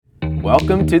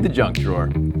Welcome to the junk drawer.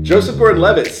 Joseph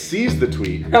Gordon-Levitt sees the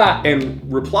tweet and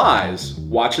replies,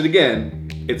 "Watch it again.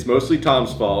 It's mostly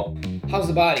Tom's fault." How's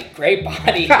the body? Great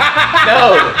body.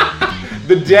 No!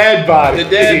 The dead body. The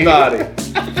dead body.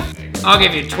 I'll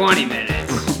give you 20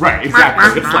 minutes. Right,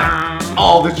 exactly. It's like,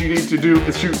 all that you need to do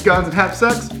is shoot guns and have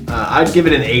sex. I'd give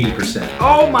it an 80%.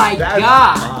 Oh my God.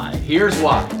 High. Here's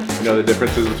why. You know the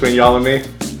differences between y'all and me?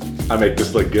 I make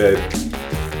this look good.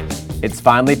 It's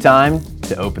finally time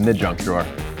to open the junk drawer.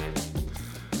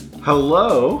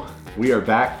 Hello. We are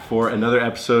back for another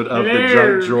episode of the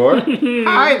Junk Drawer.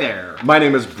 Hi there. My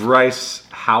name is Bryce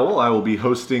Howell. I will be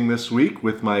hosting this week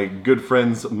with my good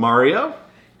friends Mario.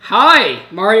 Hi,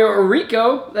 Mario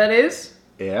Orico, that is.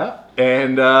 Yeah.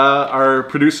 And our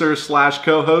producer slash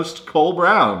co-host Cole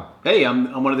Brown. Hey,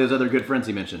 I'm one of those other good friends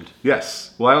he mentioned.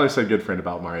 Yes. Well, I only said good friend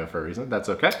about Mario for a reason. That's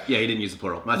okay. Yeah, he didn't use the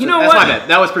plural. That's You know that's what? my bad.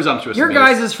 That was presumptuous. Your of me.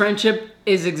 guys' friendship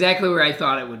is exactly where I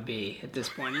thought it would be at this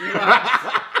point. You know,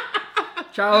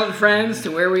 childhood friends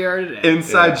to where we are today.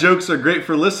 Inside jokes are great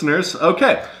for listeners.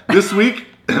 Okay. This week,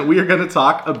 we are going to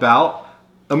talk about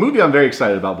a movie I'm very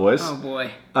excited about, boys. Oh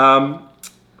boy.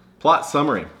 Plot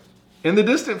summary. In the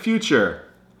distant future,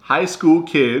 high school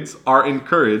kids are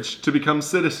encouraged to become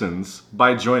citizens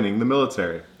by joining the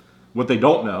military. What they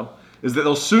don't know is that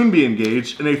they'll soon be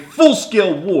engaged in a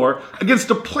full-scale war against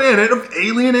a planet of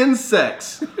alien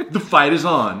insects. The fight is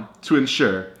on to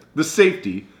ensure the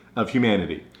safety of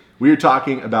humanity. We are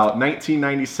talking about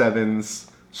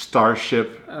 1997's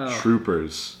Starship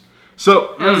Troopers.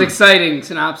 So That was exciting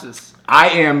synopsis. I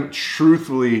am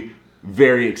truthfully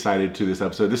very excited to this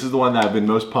episode. This is the one that I've been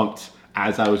most pumped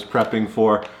as I was prepping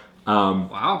for.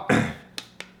 Wow.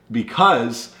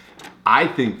 Because I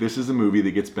think this is a movie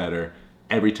that gets better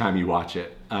every time you watch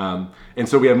it. And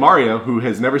so we have Mario, who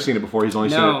has never seen it before. He's only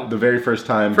seen it the very first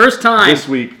time. This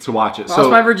week to watch it. Lost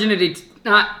my virginity.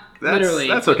 Not literally.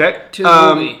 That's okay. To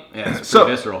the movie. Yeah, it's So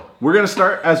pretty visceral. we're going to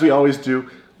start, as we always do,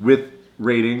 with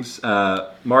ratings.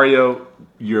 Mario,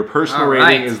 your personal All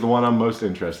rating right. is the one I'm most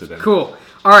interested in. Cool.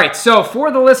 All right, so for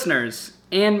the listeners,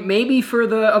 and maybe for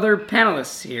the other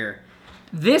panelists here,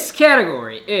 this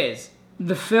category is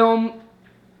the film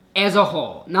as a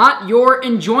whole. Not your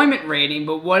enjoyment rating,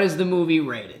 but what is the movie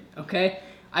rated, okay?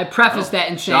 I preface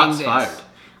that in saying shots this. fired.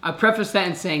 I preface that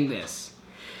in saying this.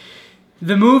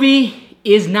 The movie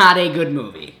is not a good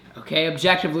movie, okay?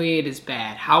 Objectively, it is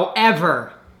bad.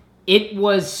 However, it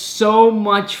was so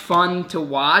much fun to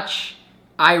watch.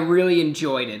 I really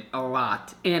enjoyed it a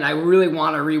lot, and I really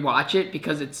want to rewatch it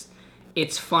because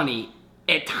it's funny.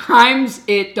 At times,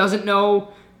 it doesn't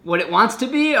know what it wants to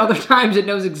be. Other times, it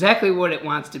knows exactly what it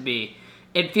wants to be.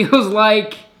 It feels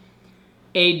like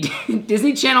a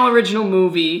Disney Channel original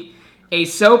movie, a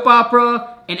soap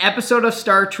opera, an episode of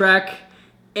Star Trek,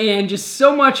 and just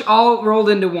so much all rolled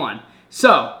into one.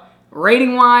 So,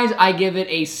 rating-wise, I give it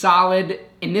a solid,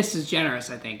 and this is generous,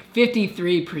 I think,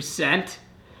 53%.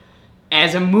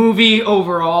 As a movie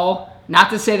overall,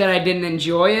 not to say that I didn't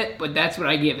enjoy it, but that's what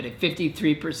I give it, a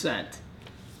 53%.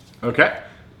 Okay.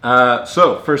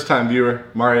 So, first-time viewer,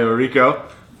 Mario Rico,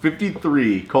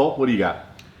 53. Cole, what do you got?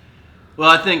 Well,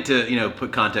 I think to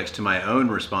put context to my own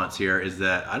response here is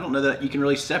that I don't know that you can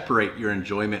really separate your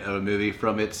enjoyment of a movie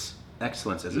from its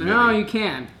excellence as a movie. No, you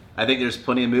can. I think there's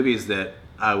plenty of movies that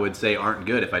I would say aren't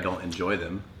good if I don't enjoy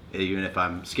them. Even if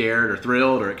I'm scared or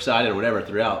thrilled or excited or whatever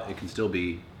throughout, it can still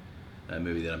be a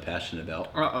movie that I'm passionate about.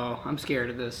 Uh-oh, I'm scared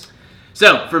of this.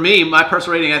 So, for me, my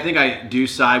personal rating, I think I do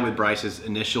side with Bryce's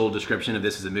initial description of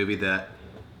this as a movie that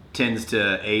tends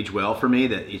to age well for me,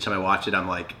 that each time I watch it,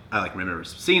 I remember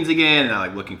scenes again, and I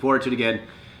like looking forward to it again.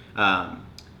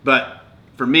 But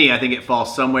for me, I think it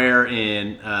falls somewhere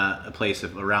in a place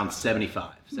of around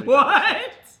 75.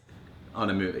 What? On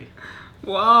a movie.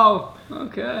 Whoa,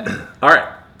 okay. All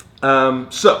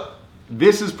right. So,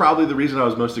 this is probably the reason I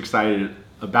was most excited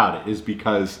about it, is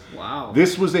because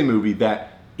this was a movie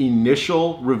that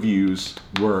initial reviews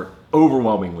were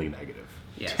overwhelmingly negative.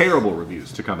 Yes. Terrible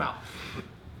reviews to come out.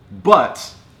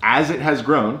 But as it has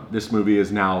grown, this movie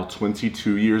is now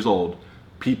 22 years old,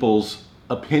 people's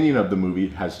opinion of the movie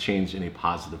has changed in a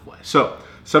positive way. So,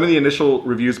 some of the initial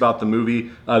reviews about the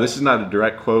movie, this is not a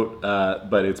direct quote,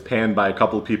 but it's panned by a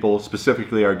couple of people,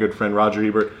 specifically our good friend Roger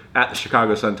Ebert at the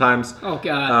Chicago Sun-Times. Oh,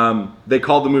 God. They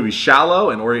called the movie shallow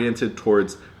and oriented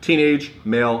towards teenage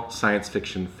male science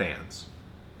fiction fans.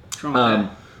 What's wrong with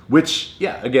that? Which,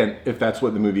 yeah, again, if that's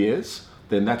what the movie is,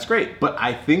 then that's great. But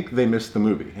I think they missed the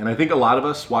movie. And I think a lot of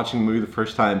us watching the movie the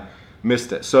first time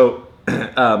missed it. So,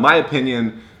 my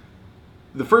opinion,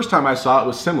 the first time I saw it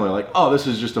was similar. Like, oh, this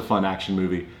is just a fun action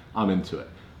movie. I'm into it.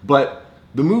 But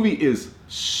the movie is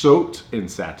soaked in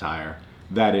satire.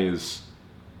 that is,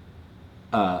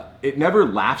 it never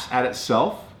laughs at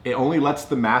itself. It only lets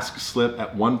the mask slip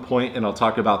at one point, and I'll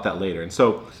talk about that later. And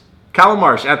so, Callum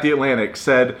Marsh at The Atlantic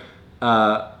said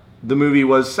the movie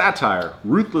was satire,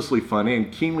 ruthlessly funny,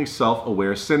 and keenly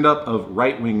self-aware send-up of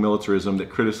right-wing militarism that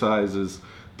criticizes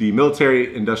the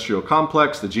military-industrial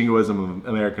complex, the jingoism of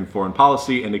American foreign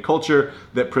policy, and a culture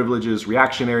that privileges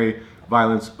reactionary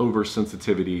violence over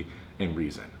sensitivity and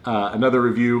reason. Another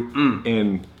review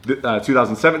in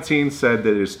 2017 said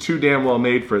that it is too damn well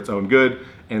made for its own good,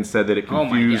 and said that it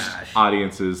confused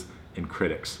audiences and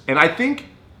critics. And I think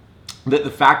that the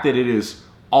fact that it is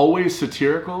always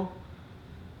satirical,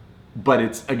 but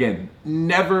it's, again,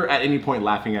 never at any point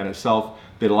laughing at itself,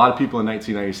 that a lot of people in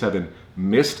 1997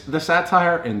 missed the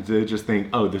satire and they just think,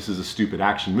 oh, this is a stupid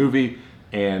action movie,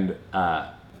 and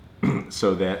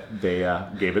so that they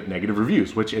gave it negative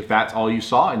reviews, which if that's all you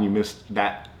saw and you missed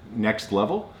that next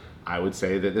level, I would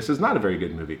say that this is not a very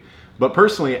good movie. But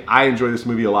personally, I enjoy this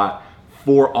movie a lot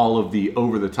for all of the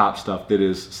over-the-top stuff that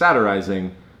is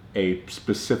satirizing a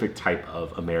specific type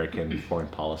of American foreign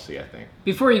policy, I think.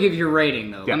 Before you give your rating,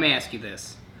 though, Yeah. let me ask you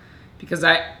this. Because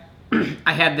I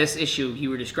had this issue you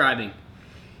were describing.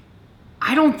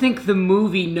 I don't think the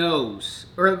movie knows,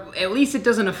 or at least it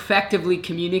doesn't effectively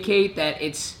communicate that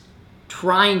it's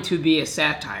trying to be a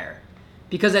satire.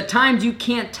 Because at times you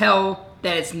can't tell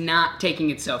that it's not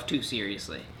taking itself too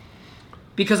seriously.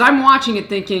 Because I'm watching it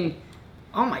thinking,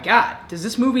 oh my God, does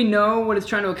this movie know what it's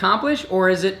trying to accomplish, or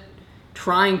is it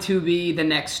trying to be the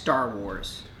next Star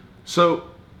Wars? So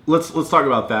let's talk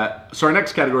about that. So our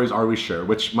next category is Are We Sure?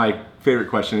 Which my favorite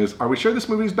question is, are we sure this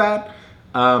movie's bad?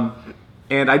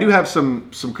 And I do have some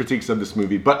critiques of this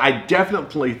movie, but I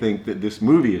definitely think that this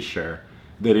movie is sure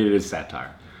that it is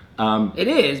satire. It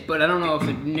is, but I don't know if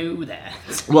it knew that.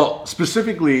 Well,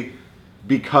 specifically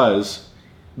because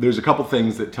there's a couple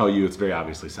things that tell you it's very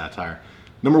obviously satire.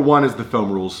 Number one is the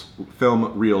film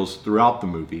reels throughout the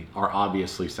movie are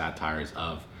obviously satires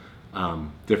of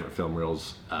different film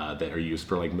reels that are used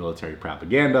for like military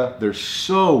propaganda. They're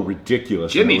so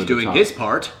ridiculous. Jimmy's doing his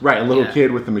part. Right, a little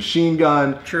kid with a machine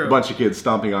gun, True. a bunch of kids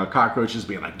stomping on cockroaches,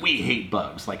 being like, we hate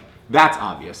bugs. Like, that's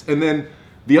obvious. And then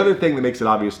the other thing that makes it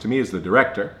obvious to me is the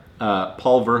director,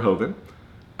 Paul Verhoeven.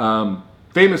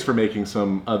 Famous for making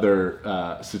some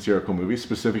other satirical movies.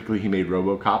 Specifically, he made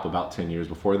RoboCop about 10 years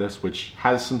before this, which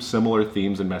has some similar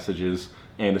themes and messages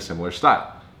and a similar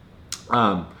style.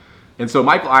 And so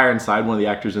Michael Ironside, one of the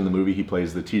actors in the movie, he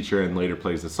plays the teacher and later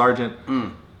plays the sergeant.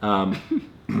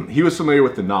 He was familiar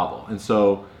with the novel. And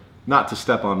so, not to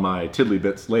step on my tiddly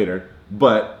bits later,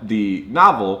 but the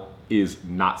novel is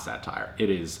not satire. It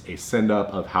is a send-up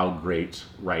of how great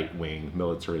right-wing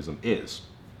militarism is.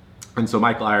 And so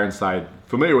Michael Ironside,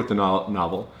 familiar with the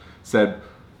novel, said,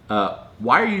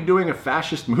 why are you doing a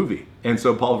fascist movie? And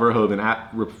so Paul Verhoeven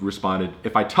responded,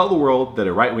 if I tell the world that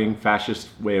a right-wing fascist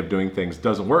way of doing things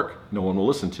doesn't work, no one will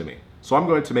listen to me. So I'm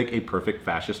going to make a perfect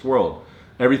fascist world.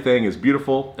 Everything is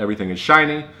beautiful, everything is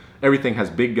shiny, everything has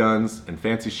big guns and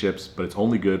fancy ships, but it's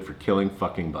only good for killing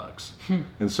fucking bugs.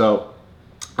 And so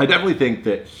I definitely think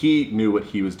that he knew what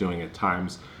he was doing at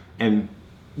times. And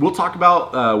we'll talk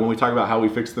about, when we talk about how we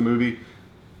fix the movie,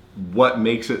 what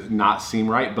makes it not seem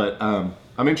right. But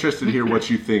I'm interested to hear what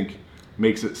you think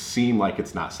makes it seem like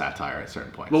it's not satire at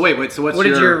certain points. Well, wait. So What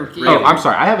did your rating? Oh, I'm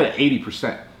sorry. I have it at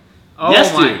 80%. Oh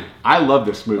Yes, my. dude. I love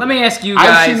this movie. Let me ask you guys.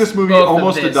 I've seen this movie both of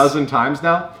almost a this. dozen times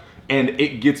now, and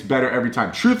it gets better every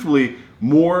time. Truthfully,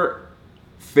 more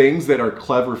things that are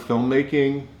clever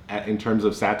filmmaking in terms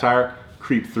of satire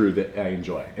creep through that I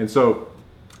enjoy. And so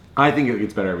I think it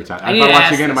gets better every time. I If need I to watch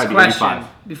ask it again, it this might be question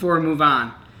 85. before we move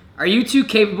on. Are you two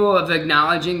capable of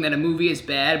acknowledging that a movie is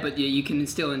bad, but you can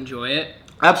still enjoy it?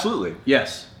 Absolutely.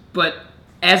 Yes. But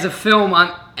as a film,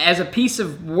 as a piece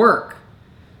of work,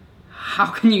 how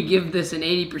can you give this an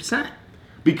 80%?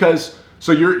 Because,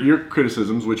 so your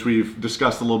criticisms, which we've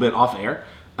discussed a little bit off air,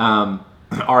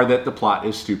 are that the plot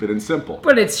is stupid and simple.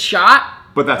 But it's shot.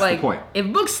 But that's the like, point. It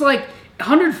looks like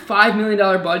 $105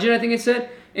 million budget, I think it said.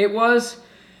 It was.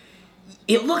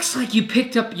 It looks like you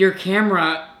picked up your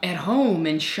camera at home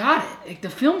and shot it. Like, the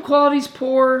film quality's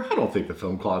poor. I don't think the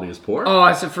film quality is poor. Oh,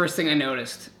 that's the first thing I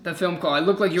noticed. The film quality. It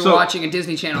looked like you were So- watching a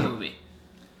Disney Channel movie.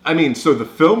 I mean, so the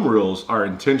film reels are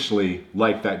intentionally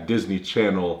like that Disney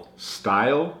Channel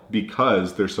style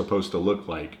because they're supposed to look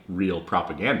like real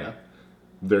propaganda.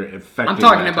 They're affecting I'm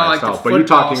talking that about like entire the style. But you're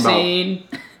football talking about scene.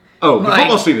 oh, the like-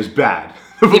 football scene is bad.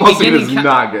 The football scene is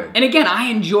not good. And again, I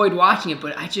enjoyed watching it,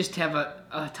 but I just have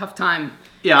a tough time.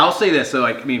 Yeah, I'll say this. So,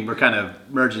 like, I mean, we're kind of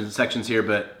merging sections here,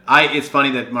 but it's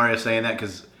funny that Mario's saying that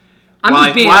because I'm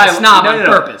just being a snob on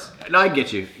purpose. No, I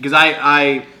get you because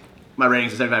my my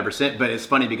ratings is 75%, but it's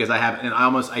funny because I have an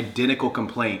almost identical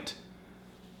complaint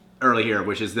early here,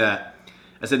 which is that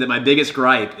I said that my biggest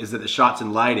gripe is that the shots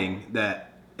and lighting,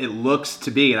 that it looks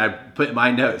to be, and I put in my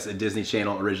notes, a Disney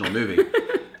Channel original movie.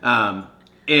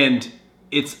 And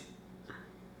it's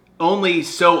only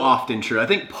so often true. I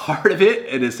think part of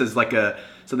it, and this is like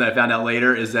something I found out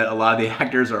later, is that a lot of the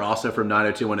actors are also from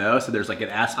 90210, so there's like an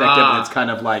aspect of it that's kind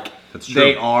of like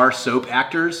they are soap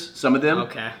actors, some of them.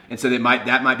 Okay. And so that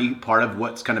might be part of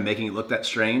what's kind of making it look that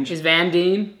strange. Is Van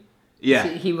Dien? Yeah.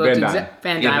 He looked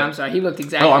Van Dien, I'm sorry. He looked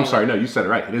exactly Oh, I'm sorry. No, you said it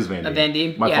right. It is Van Dien. Van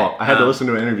Dien? My fault. I had to listen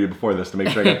to an interview before this to make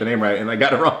sure I got the name right, and I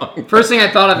got it wrong. First thing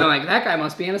I thought of, I'm like, that guy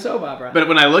must be in a soap opera. But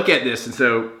when I look at this, and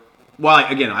so,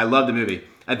 again, I love the movie.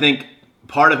 I think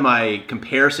part of my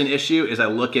comparison issue is I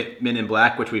look at Men in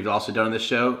Black, which we've also done on this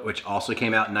show, which also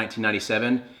came out in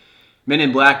 1997. Men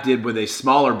in Black did with a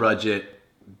smaller budget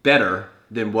better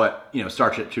than what,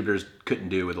 Starship Troopers couldn't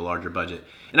do with a larger budget.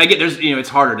 And I get it's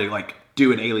harder to like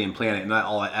do an alien planet, and not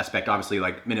all that aspect. Obviously,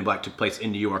 like Men in Black took place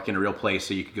in New York in a real place,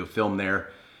 so you could go film there.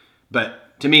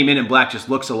 But to me, Men in Black just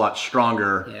looks a lot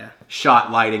stronger. Yeah.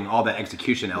 Shot, lighting, all the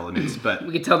execution elements. But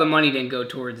we could tell the money didn't go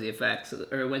towards the effects,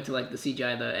 or it went to like the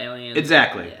CGI, the aliens.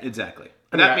 Exactly.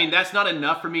 And Yeah. I mean, that's not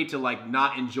enough for me to like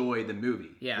not enjoy the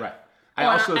movie. Yeah. Right. I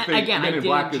also think again, Men I in did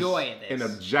Black enjoy is this.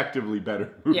 an objectively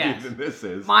better movie Yes. than this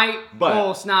is. My But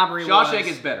whole snobbery Shawshank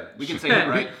was... is better. We can say that,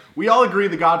 right? We all agree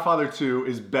The Godfather 2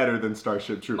 is better than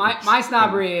Starship Troopers. My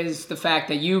snobbery is the fact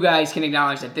that you guys can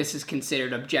acknowledge that this is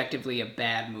considered objectively a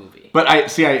bad movie. But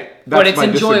that's it's my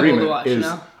enjoyable disagreement to watch, is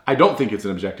no? I don't think it's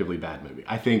an objectively bad movie.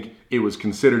 I think it was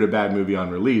considered a bad movie on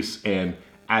release, and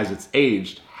as it's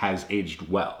aged, has aged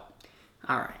well.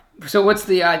 All right. So what's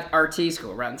the RT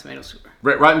score, Rotten Tomatoes score?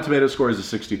 Rotten Tomatoes score is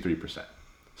a 63%.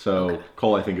 So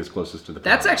Cole, I think, is closest to the.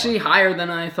 That's actually higher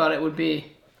than I thought it would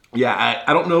be. Yeah,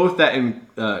 I don't know if that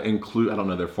include. I don't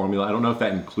know their formula. I don't know if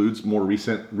that includes more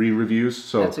recent re-reviews.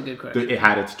 So That's a good question. It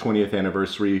had its 20th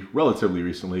anniversary relatively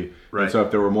recently, Right. And so if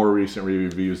there were more recent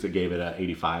re-reviews that gave it a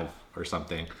 85 or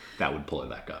something, that would pull it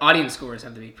back up. Audience scores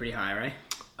have to be pretty high, right?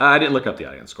 I didn't look up the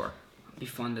audience score. It'd be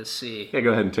fun to see. Yeah,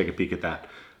 go ahead and take a peek at that.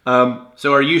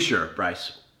 So are you sure,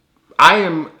 Bryce? I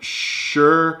am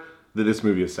sure that this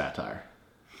movie is satire,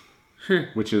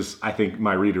 which is, I think,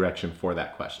 my redirection for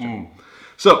that question.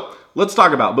 So let's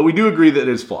talk about, but we do agree that it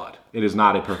is flawed. It is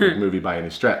not a perfect movie by any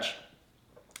stretch.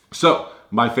 So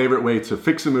my favorite way to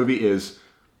fix a movie is,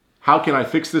 how can I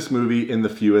fix this movie in the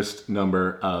fewest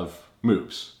number of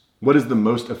moves? What is the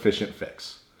most efficient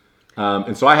fix?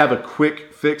 And so I have a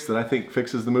quick fix that I think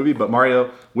fixes the movie, but Mario,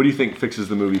 what do you think fixes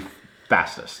the movie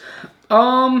fastest?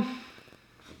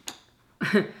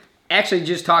 Actually,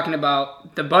 just talking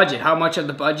about the budget, how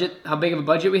big of a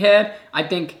budget we had, I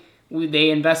think they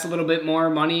invest a little bit more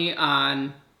money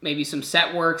on maybe some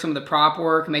set work, some of the prop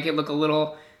work, make it look a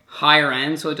little higher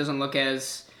end so it doesn't look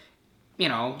as,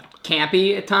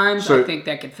 campy at times. So I think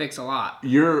that could fix a lot.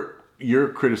 Your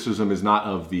criticism is not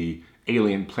of the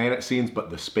alien planet scenes, but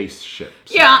the spaceship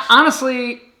scenes. Yeah,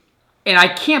 honestly, and I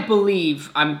can't believe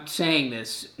I'm saying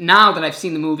this now that I've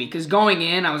seen the movie, because going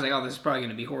in, I was like, oh, this is probably going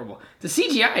to be horrible. The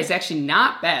CGI is actually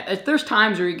not bad. There's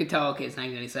times where you could tell, okay, it's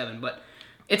 1997, but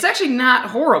it's actually not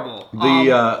horrible.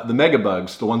 The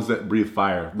megabugs, the ones that breathe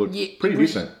fire, look pretty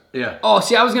decent. Yeah. Oh,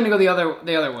 see, I was going to go the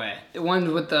other way. The ones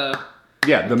with the...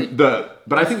 Yeah,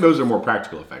 but I think those are more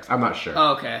practical effects. I'm not sure.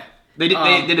 Oh, okay. They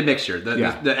did a mixture.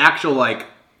 The actual like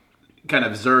kind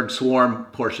of Zerg swarm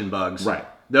portion bugs. Right.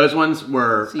 Those ones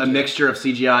were CGI. a mixture of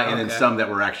CGI and then Okay. some that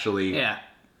were actually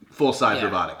full-size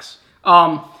robotics.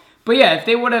 But yeah, if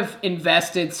they would have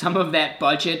invested some of that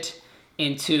budget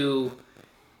into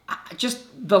just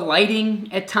the lighting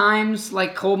at times,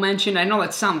 like Cole mentioned, I know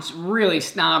that sounds really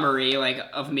snobbery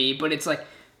of me, but it's like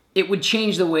it would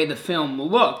change the way the film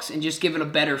looks and just give it a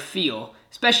better feel.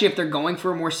 Especially if they're going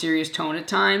for a more serious tone at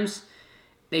times,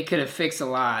 they could have fixed a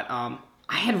lot.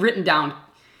 I had written down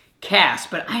cast,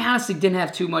 but I honestly didn't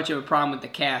have too much of a problem with the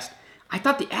cast. I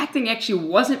thought the acting actually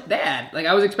wasn't bad. Like,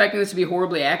 I was expecting this to be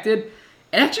horribly acted.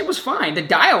 It actually was fine. The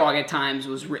dialogue at times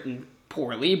was written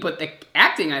poorly, but the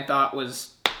acting I thought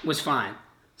was fine.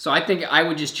 So I think I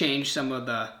would just change some of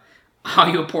how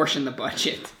you apportion the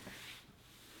budget.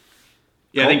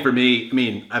 Yeah, I think for me, I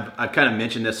mean, I've kind of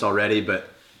mentioned this already, but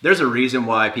there's a reason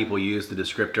why people use the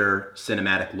descriptor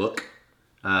cinematic look.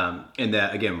 And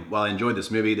that, again, while I enjoyed this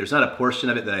movie, there's not a portion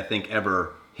of it that I think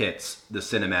ever hits the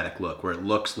cinematic look, where it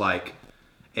looks like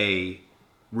a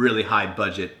really high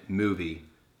budget movie.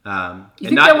 You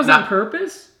think that was on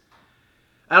purpose?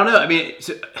 I don't know. I mean,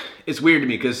 it's weird to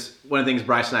me because one of the things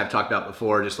Bryce and I have talked about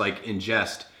before, just like in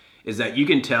jest, is that you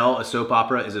can tell a soap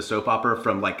opera is a soap opera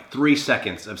from like 3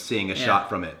 seconds of seeing a shot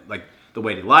from it. Like the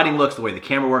way the lighting looks, the way the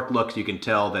camera work looks, you can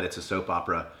tell that it's a soap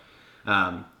opera.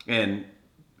 And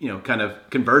kind of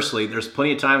conversely, there's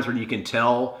plenty of times where you can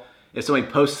tell if somebody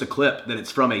posts a clip that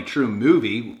it's from a true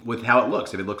movie with how it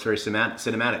looks, if it looks very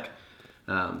cinematic.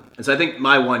 And so I think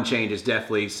my one change is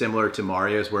definitely similar to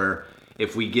Mario's, where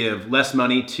if we give less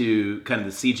money to kind of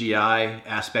the CGI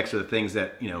aspects of the things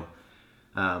that,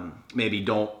 maybe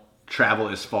don't travel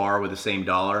as far with the same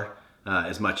dollar,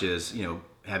 as much as,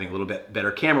 having a little bit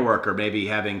better camera work, or maybe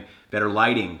having better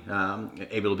lighting,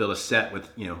 able to build a set with,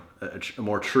 a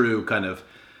more true kind of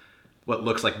what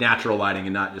looks like natural lighting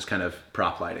and not just kind of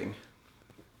prop lighting.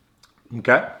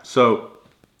 Okay, so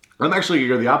I'm actually going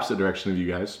to go the opposite direction of you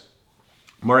guys.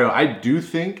 Mario, I do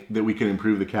think that we can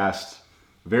improve the cast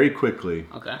very quickly.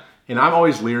 Okay. And I'm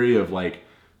always leery of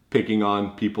picking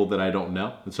on people that I don't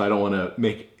know. And so I don't want to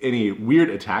make any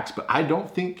weird attacks, but I don't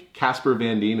think Casper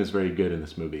Van Dien is very good in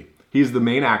this movie. He's the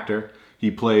main actor. He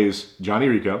plays Johnny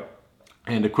Rico.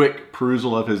 And a quick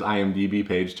perusal of his IMDb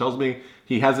page tells me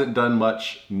he hasn't done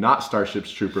much not Starship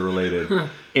Trooper related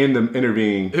in the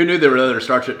intervening. Who knew there were other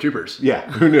Starship Troopers?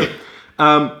 Yeah, who knew?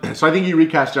 So I think you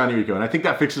recast Johnny Rico, and I think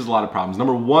that fixes a lot of problems.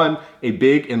 Number one, a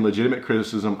big and legitimate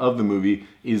criticism of the movie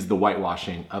is the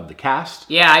whitewashing of the cast.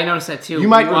 Yeah, I noticed that too. You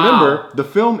might remember the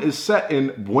film is set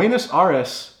in Buenos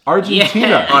Aires, Argentina.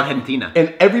 Yeah. Argentina.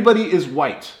 And everybody is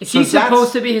white. Is he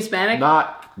supposed to be Hispanic?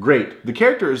 Not great. The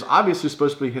character is obviously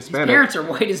supposed to be Hispanic. His parents are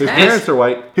white as His heck. parents are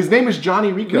white. His name is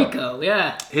Johnny Rico. Rico,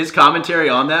 yeah. His commentary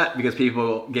on that, because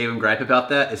people gave him gripe about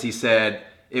that, is he said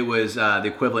it was the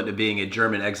equivalent of being a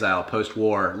German exile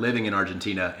post-war, living in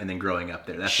Argentina and then growing up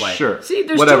there. That's why. Sure. See,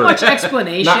 there's Whatever. too much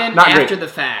explanation Not after great. the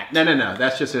fact. No.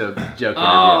 That's just a joke.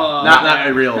 Oh, Not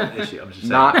a real issue. I'm just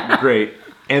saying. Not great.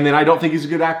 And then I don't think he's a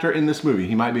good actor in this movie.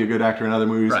 He might be a good actor in other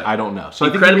movies. Right. I don't know. So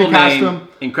Incredible I think you recast name, him.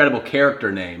 incredible character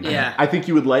name. Yeah. I think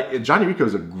you would like Johnny Rico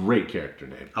is a great character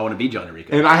name. I want to be Johnny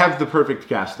Rico. And I have the perfect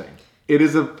casting. It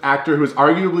is an actor who is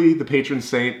arguably the patron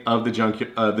saint of the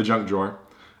junk drawer.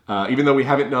 Even though we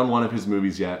haven't done one of his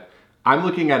movies yet, I'm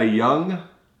looking at a young,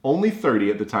 only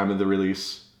 30 at the time of the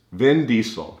release, Vin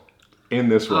Diesel in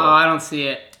this role. Oh, I don't see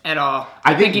it at all.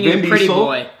 I think you need Vin a pretty Diesel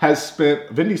boy.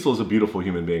 Vin Diesel is a beautiful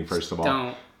human being, first of all.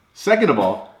 Don't. Second of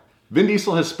all, Vin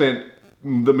Diesel has spent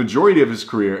the majority of his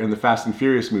career in the Fast and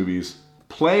Furious movies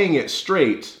playing it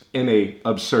straight in a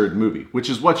absurd movie, which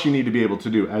is what you need to be able to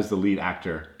do as the lead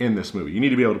actor in this movie. You need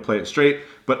to be able to play it straight,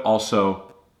 but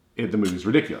also the movie's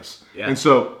ridiculous. Yeah. And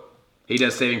so He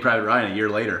does Saving Private Ryan a year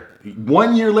later.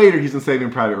 1 year later, he's in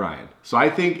Saving Private Ryan. So I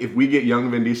think if we get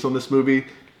young Vin Diesel in this movie,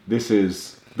 this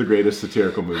is the greatest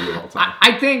satirical movie of all time.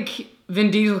 I think Vin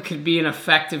Diesel could be an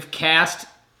effective cast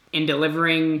in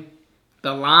delivering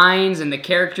the lines and the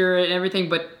character and everything,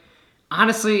 but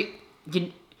honestly,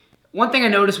 one thing I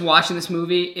noticed watching this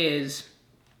movie is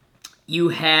you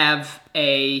have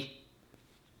a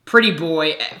pretty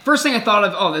boy. First thing I thought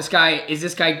of, this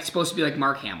guy supposed to be like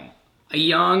Mark Hamill? A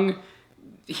young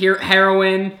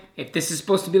heroine. If this is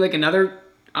supposed to be like another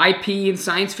IP in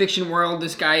science fiction world,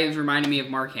 this guy is reminding me of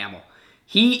Mark Hamill.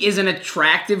 He is an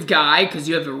attractive guy because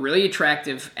you have a really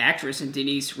attractive actress in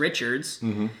Denise Richards.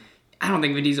 Mm-hmm. I don't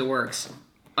think Vin Diesel works.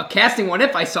 A casting What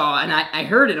If I saw, and I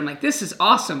heard it. I'm like, this is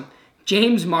awesome.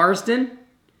 James Marsden.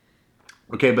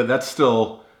 Okay, but that's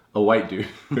still a white dude.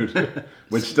 Which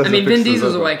doesn't Vin fix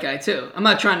Diesel's the- a white guy, too. I'm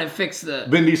not trying to fix the...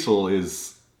 Vin Diesel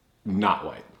is not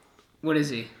white. What is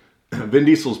he? Vin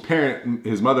Diesel's parent,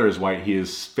 his mother is white. He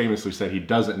has famously said he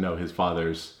doesn't know his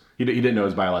father's... He didn't know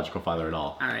his biological father at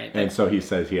all. All right. And so he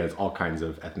says he has all kinds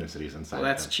of ethnicities inside Well,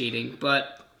 that's him. cheating,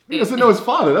 but... He doesn't know his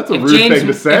father. That's a rude thing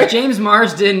to say. If James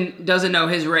Marsden doesn't know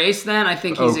his race, then I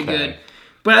think he's a good...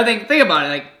 But I think about it,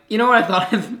 like, you know what I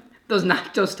thought of? Those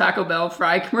Nachos Taco Bell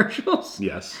fry commercials?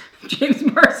 Yes. James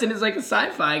Marsden is like a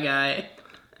sci-fi guy.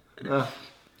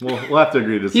 We'll have to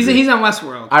agree to disagree. He's on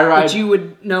Westworld, which you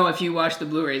would know if you watched the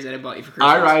Blu-rays that I bought you for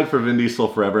Christmas. I ride for Vin Diesel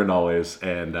forever and always,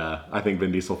 and I think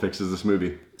Vin Diesel fixes this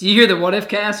movie. Do you hear the What If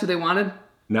cast, who they wanted?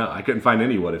 No, I couldn't find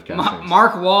any What If castings.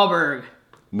 Mark Wahlberg.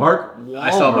 Mark Wahlberg.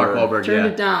 I saw Mark Wahlberg, Turned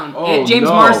yeah. it down. Oh, James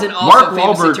no. Marsden also Mark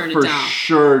famously Wahlberg turned for it down.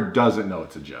 sure doesn't know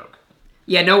it's a joke.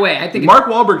 Yeah, no way. I think Mark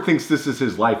Wahlberg thinks this is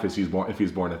his life if he's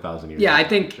born 1,000 years. Yeah, ago. I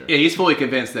think... Yeah, he's fully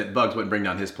convinced that bugs wouldn't bring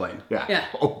down his plane. Yeah.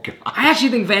 Oh, God. I actually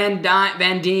think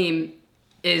Van Diem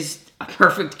is a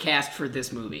perfect cast for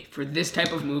this movie, for this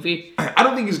type of movie. I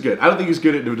don't think he's good. I don't think he's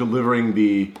good at delivering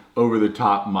the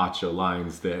over-the-top macho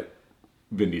lines that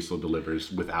Vin Diesel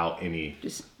delivers without any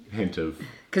hint of...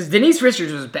 Because Denise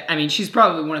Richards was... she's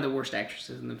probably one of the worst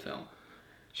actresses in the film.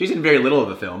 She's in very little of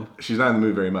the film. She's not in the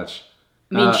movie very much.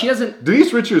 I mean, she doesn't...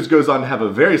 Denise Richards goes on to have a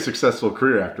very successful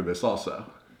career after this also.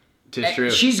 Tis true.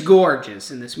 She's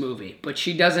gorgeous in this movie, but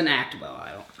she doesn't act well,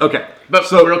 I don't. Okay. But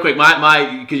so real quick,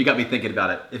 my because you got me thinking about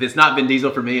it. If it's not Vin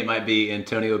Diesel for me, it might be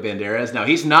Antonio Banderas. Now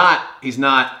he's not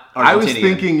Argentinian. I was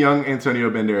thinking young Antonio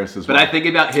Banderas as well. But I think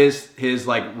about his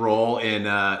like role in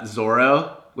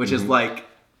Zorro, which is like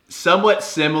somewhat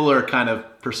similar kind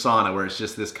of persona, where it's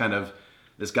just this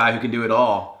guy who can do it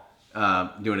all.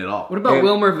 Doing it all. What about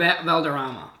Wilmer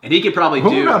Valderrama? And he could probably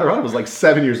Wilmer Valderrama was like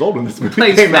 7 years old when this movie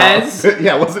Plays came Fez. out.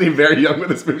 Yeah, wasn't he very young when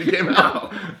this movie came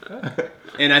out?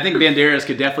 And I think Banderas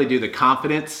could definitely do the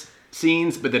confidence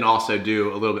scenes, but then also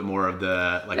do a little bit more of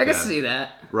the like I can see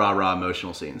that. Raw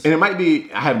emotional scenes. And it might be,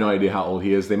 I have no idea how old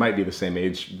he is. They might be the same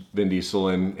age, Vin Diesel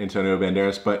and Antonio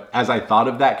Banderas. But as I thought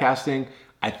of that casting,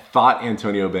 I thought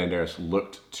Antonio Banderas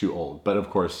looked too old. But of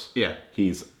course, yeah,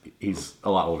 he's a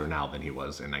lot older now than he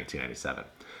was in 1997.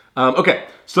 Okay,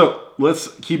 so let's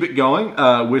keep it going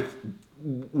with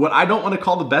what I don't want to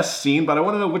call the best scene, but I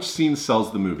want to know which scene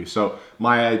sells the movie. So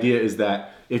my idea is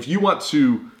that if you want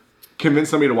to convince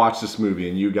somebody to watch this movie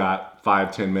and you got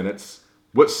 5-10 minutes,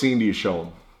 what scene do you show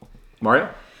them? Mario?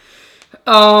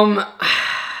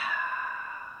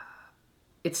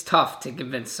 It's tough to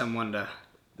convince someone to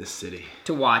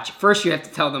watch. First, you have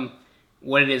to tell them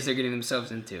what it is they're getting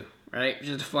themselves into, right? Which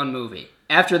is a fun movie.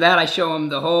 After that, I show them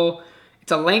the whole...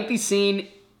 It's a lengthy scene.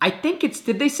 I think it's...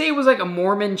 Did they say it was like a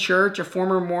Mormon church, a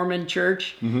former Mormon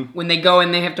church? Mm-hmm. When they go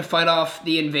and they have to fight off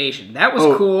the invasion. That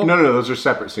was cool. No. Those are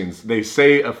separate scenes. They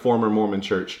say a former Mormon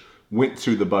church went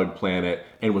to the bug planet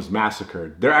and was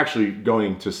massacred. They're actually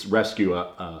going to rescue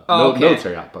a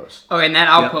military outpost. Okay, and that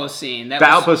outpost scene. The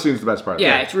outpost scene is the best part.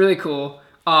 Yeah, it's really cool.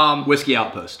 Whiskey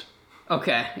Outpost.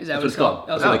 Okay, is that what it's called?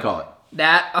 That's what they call it.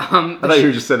 That I thought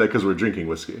you just said that because we're drinking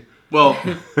whiskey. Well,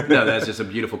 no, that's just a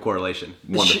beautiful correlation.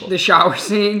 Wonderful. The shower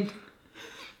scene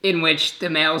in which the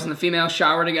males and the females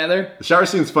shower together. The shower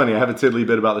scene's funny. I have a tiddly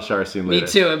bit about the shower scene later.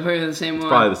 Me too. I'm probably the same one.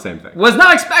 Probably the same thing. Was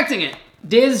not expecting it.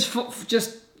 Diz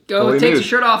just takes his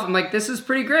shirt off. I'm like, this is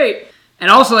pretty great.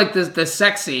 And also like the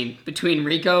sex scene between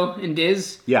Rico and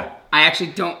Diz. Yeah. I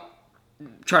actually don't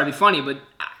try to be funny, but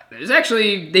there's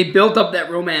actually, they built up that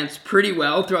romance pretty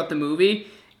well throughout the movie,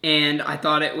 and I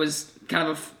thought it was kind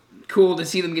of cool to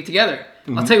see them get together.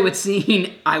 Mm-hmm. I'll tell you what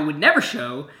scene I would never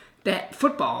show, that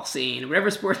football scene, whatever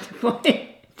sport they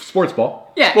play. Sports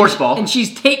ball. Yeah. Sports ball. And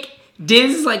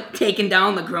Diz is like taking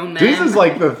down the grown man. Diz is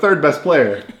like the third best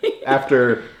player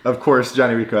after, of course,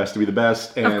 Johnny Rico has to be the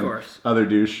best, and of course. Other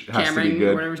douche has Cameron, to be good.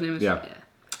 Or whatever his name is.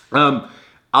 Yeah.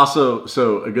 Also,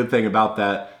 so a good thing about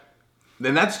that,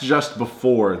 and that's just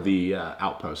before the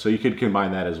outpost. So you could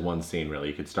combine that as one scene, really.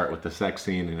 You could start with the sex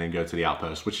scene and then go to the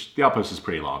outpost, which the outpost is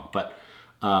pretty long. But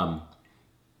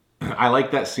I like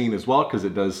that scene as well because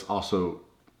it does also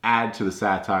add to the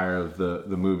satire of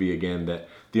the movie again, that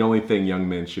the only thing young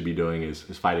men should be doing is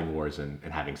fighting wars and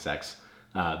having sex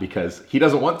because he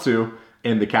doesn't want to,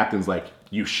 and the captain's like,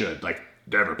 you should, like,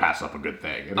 never pass up a good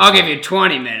thing. I'll give you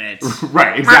 20 minutes.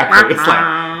 Right, exactly. It's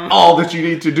like all that you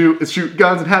need to do is shoot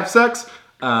guns and have sex.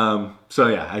 So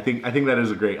yeah, I think that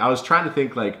is a great. I was trying to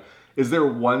think, like, is there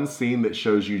one scene that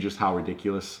shows you just how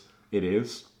ridiculous it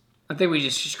is? I think we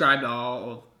just described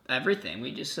everything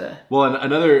we just said. Well, and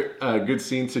another good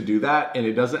scene to do that, and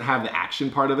it doesn't have the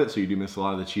action part of it, so you do miss a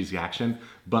lot of the cheesy action.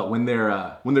 But when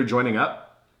they're joining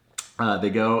up, they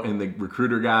go, and the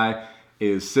recruiter guy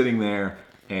is sitting there.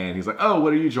 And he's like, oh,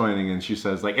 what are you joining? And she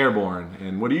says, like, airborne.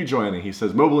 And what are you joining? He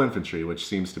says, mobile infantry, which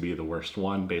seems to be the worst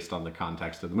one based on the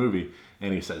context of the movie.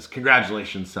 And he says,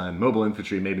 congratulations, son. Mobile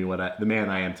infantry made me the man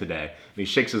I am today. And he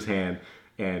shakes his hand,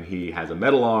 and he has a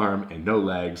metal arm and no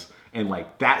legs. And,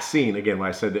 like, that scene, again, when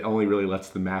I said it only really lets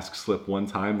the mask slip one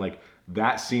time, like,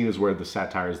 that scene is where the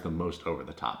satire is the most over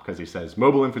the top. Because he says,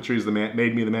 mobile infantry is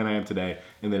made me the man I am today.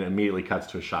 And then it immediately cuts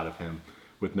to a shot of him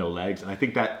with no legs. And I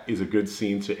think that is a good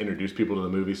scene to introduce people to the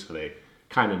movie so they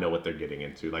kind of know what they're getting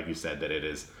into. Like you said, that it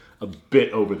is a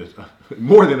bit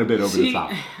more than a bit over the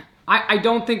top. I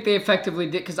don't think they effectively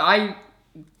did, because I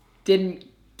didn't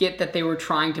get that they were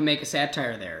trying to make a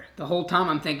satire there. The whole time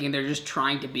I'm thinking they're just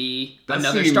trying to be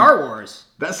another Star Wars.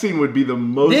 That scene would be the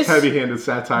most heavy-handed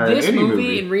satire in any movie. This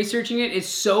movie, in researching it, is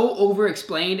so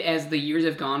over-explained as the years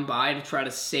have gone by to try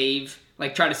to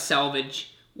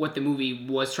salvage what the movie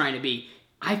was trying to be.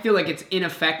 I feel like it's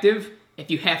ineffective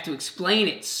if you have to explain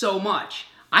it so much.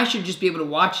 I should just be able to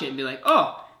watch it and be like,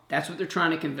 oh, that's what they're trying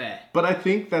to convey. But I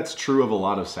think that's true of a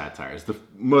lot of satires. The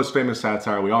most famous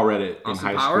satire, we all read it in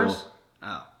high school.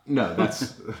 Oh. No,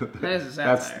 that's that is a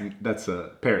satire. That's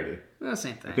a parody. Well,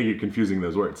 same thing. I think you're confusing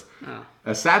those words. Oh.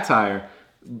 A satire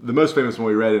the most famous one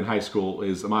we read in high school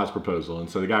is Ahmad's Proposal. And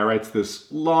so the guy writes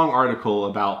this long article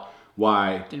about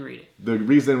why Didn't read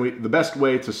it. the best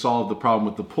way to solve the problem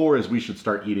with the poor is we should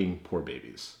start eating poor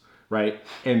babies, right?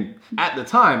 And at the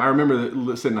time, I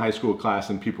remember sitting in high school class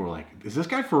and people were like, is this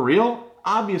guy for real?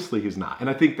 Obviously he's not. And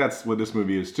I think that's what this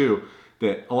movie is too,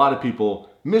 that a lot of people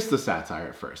miss the satire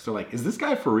at first. They're like, is this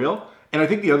guy for real? And I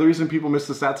think the other reason people miss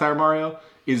the satire, Mario,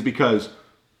 is because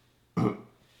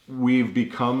we've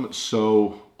become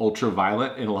so ultra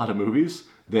violent in a lot of movies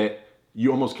that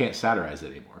you almost can't satirize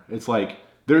it anymore. It's like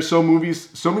there's so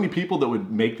many people that would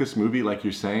make this movie, like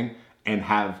you're saying, and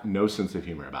have no sense of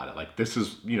humor about it. Like this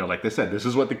is, like they said, this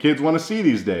is what the kids want to see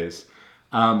these days.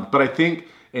 But I think,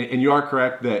 and you are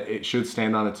correct that it should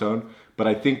stand on its own, but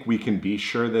I think we can be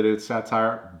sure that it's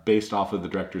satire based off of the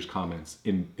director's comments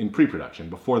in pre-production,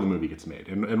 before the movie gets made.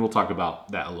 And we'll talk about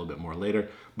that a little bit more later.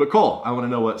 But Cole, I want to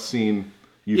know what scene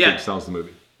you think sells the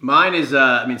movie. Mine is,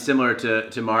 similar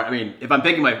to Mark. I mean, if I'm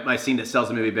picking my scene that sells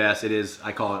the movie best, it is,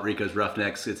 I call it Rico's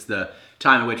Roughnecks. It's the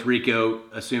time in which Rico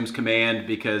assumes command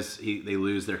because they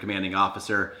lose their commanding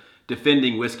officer,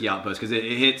 defending Whiskey Outpost, because it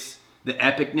hits the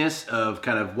epicness of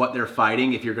kind of what they're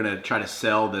fighting if you're going to try to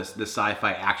sell the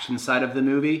sci-fi action side of the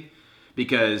movie,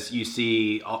 because you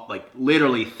see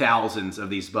literally thousands of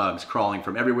these bugs crawling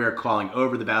from everywhere, crawling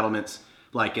over the battlements,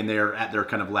 and they're at their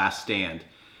kind of last stand.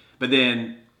 But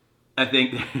then I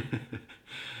think,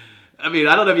 I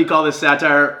don't know if you call this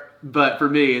satire, but for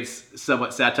me it's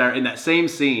somewhat satire. In that same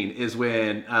scene is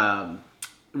when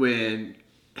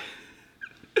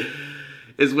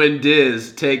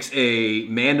Diz takes a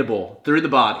mandible through the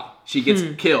body. She gets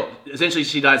killed. Essentially,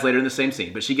 she dies later in the same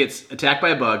scene, but she gets attacked by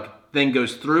a bug, thing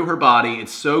goes through her body.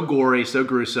 It's so gory, so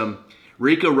gruesome.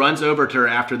 Rico runs over to her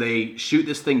after they shoot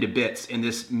this thing to bits, and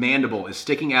this mandible is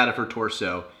sticking out of her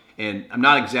torso. And I'm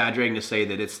not exaggerating to say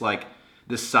that it's like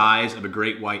the size of a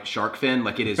great white shark fin.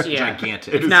 Like, it is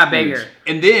gigantic. It's not bigger.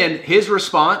 And then his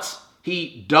response,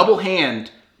 he double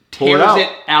hand tears it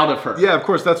out of her. Yeah, of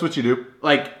course, that's what you do.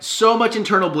 Like, so much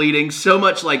internal bleeding, so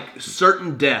much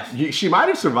certain death. She might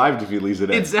have survived if he leaves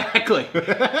it in. Exactly.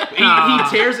 he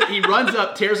tears it. He runs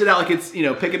up, tears it out like it's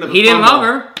picking up. He didn't love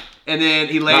her. And then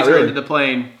he lays her into the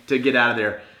plane to get out of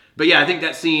there. But yeah, I think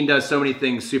that scene does so many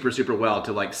things super, super well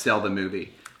to sell the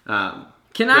movie.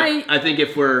 I think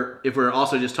if we're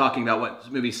also just talking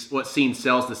about what scene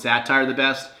sells the satire the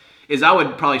best, is I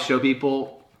would probably show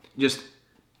people just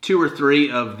 2 or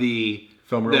 3 of the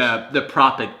film reels, the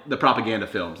propaganda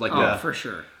films, for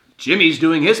sure. Jimmy's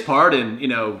doing his part and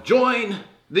join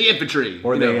the infantry,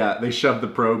 or they shove the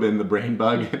probe in the brain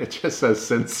bug and it just says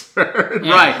censored,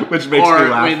 right? Which makes me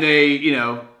laugh. Or when they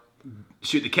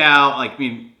shoot the cow, let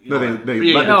the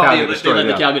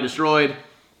cow get destroyed.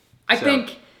 I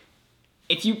think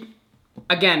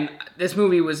this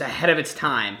movie was ahead of its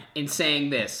time in saying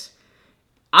this.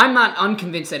 I'm not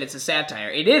unconvinced that it's a satire.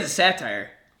 It is a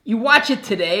satire. You watch it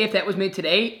today, if that was made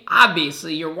today,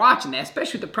 obviously you're watching that,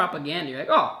 especially with the propaganda. You're like,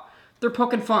 oh, they're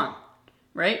poking fun,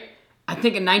 right? I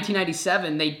think in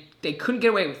 1997, they couldn't get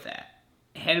away with that.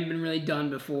 It hadn't been really done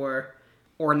before,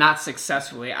 or not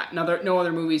successfully. No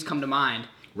other movies come to mind.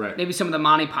 Right. Maybe some of the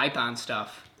Monty Python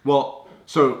stuff. Well,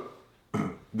 so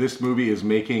this movie is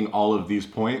making all of these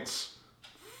points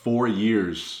 4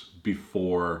 years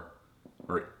before,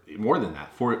 or more than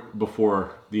that,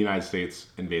 before the United States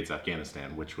invades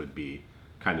Afghanistan, which would be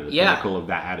kind of the pinnacle of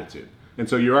that attitude. And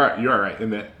so you are right,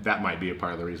 and that might be a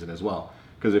part of the reason as well.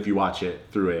 Because if you watch it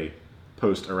through a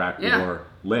post-Iraq War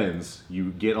lens,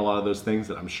 you get a lot of those things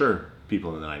that I'm sure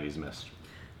people in the 90s missed.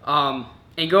 And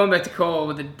going back to Cole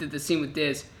with the scene with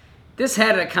Diz, this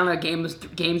had a kind of Game of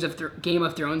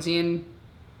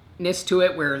Thronesian-ness to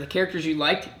it, where the characters you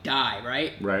liked die,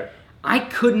 right? Right. I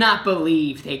could not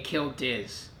believe they killed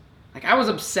Diz. I was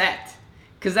upset.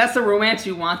 Because that's the romance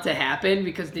you want to happen,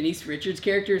 because Denise Richards'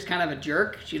 character is kind of a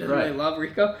jerk. She doesn't really love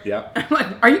Rico. Yeah. I'm like,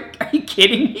 are you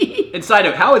kidding me? And side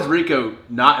note, how is Rico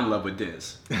not in love with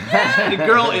Diz? The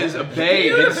girl is a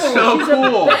babe. It's so She's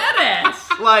cool. A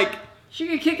badass. She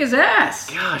could kick his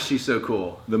ass. Gosh, she's so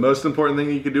cool. The most important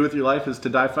thing you could do with your life is to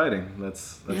die fighting.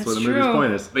 That's what the movie's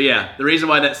point is. But yeah, the reason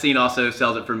why that scene also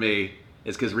sells it for me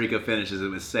is because Rico finishes it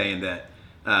with saying that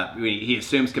he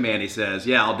assumes command. He says,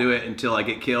 "Yeah, I'll do it until I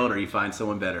get killed or you find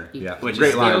someone better." Yeah, which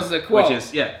great line. Which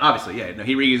is obviously No,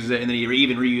 he reuses it, and then he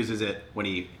even reuses it when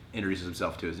he introduces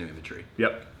himself to his new infantry.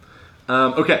 Yep.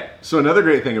 Okay, so another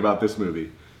great thing about this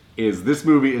movie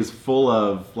is full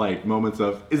of moments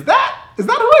of is that who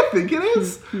I think it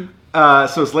is?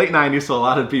 So it's late 90s, so a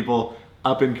lot of people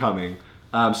up and coming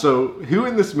So who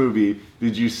in this movie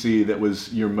did you see that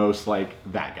was your most like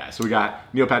that guy? So we got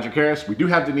Neil Patrick Harris. We do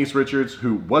have Denise Richards,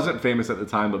 who wasn't famous at the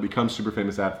time, but becomes super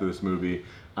famous after this movie.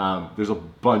 There's a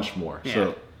bunch more. Yeah.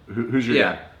 So who's your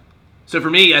guy? So for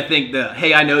me, I think the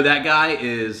hey, I know that guy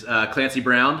is Clancy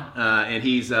Brown, and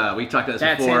he's we've talked about this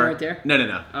That before. Sam right there?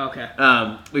 No. Oh, okay.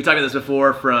 We've talked about this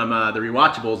before from the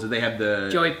rewatchables. That they have the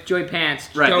Joey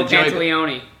Pants. Right, Joe the Joey-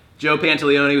 Pantaleone. Joe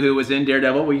Pantaleone, who was in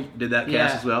Daredevil. We did that cast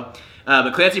Yeah. as well.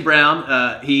 But Clancy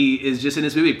Brown, he is just in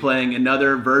this movie playing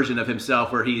another version of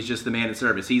himself, where he's just the man in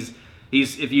service. He's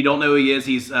if you don't know who he is,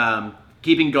 he's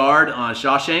keeping guard on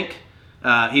Shawshank.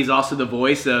 He's also the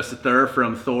voice of Satire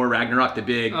from Thor Ragnarok, the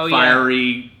big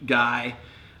fiery guy,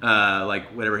 like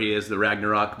whatever he is, the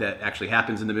Ragnarok that actually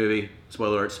happens in the movie.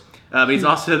 Spoiler alerts. But he's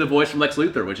also the voice from Lex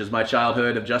Luthor, which is my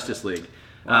childhood of Justice League.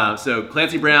 So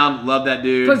Clancy Brown, love that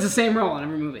dude. Plays the same role in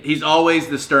every movie. He's always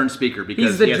the stern speaker because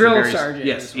He's the he has drill a very, sergeant in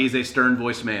Yes, this one. he's a stern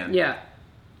voiced man. Yeah.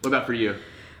 What about for you?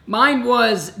 Mine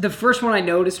was, the first one I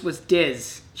noticed was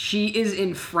Diz. She is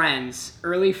in Friends,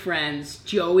 early Friends.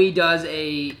 Joey does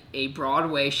a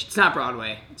Broadway, it's not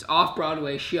Broadway, it's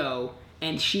off-Broadway show,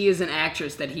 and she is an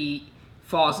actress that he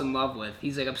falls in love with.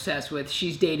 He's like obsessed with.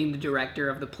 She's dating the director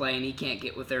of the play, and he can't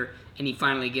get with her, and he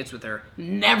finally gets with her.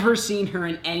 Never seen her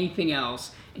in anything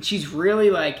else, and she's really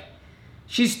like,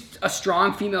 she's a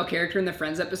strong female character in the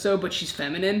Friends episode, but she's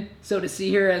feminine, so to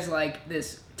see her as like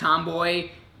this tomboy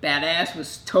badass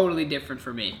was totally different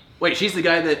for me. Wait, she's the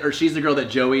guy that, or she's the girl that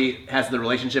Joey has the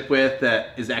relationship with that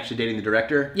is actually dating the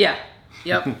director? Yeah.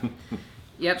 Yep.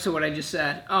 Yep. So what I just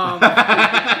said.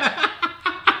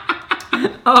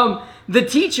 The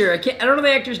teacher. I don't know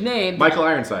the actor's name. Michael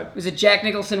Ironside. Was it Jack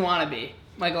Nicholson wannabe?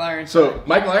 Michael Ironside. So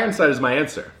Michael Ironside is my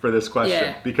answer for this question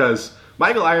Yeah. because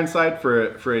Michael Ironside,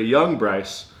 for a young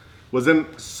Bryce, was in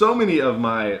so many of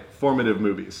my formative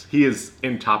movies. He is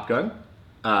in Top Gun.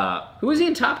 Who was he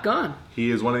in Top Gun?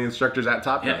 He is one of the instructors at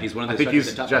Top Gun. Yeah, he's one of the I think instructors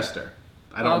he's at Top Gun. Jester.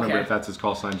 I don't remember Okay. if that's his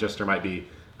call sign. Jester might be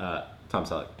Tom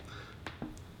Selleck.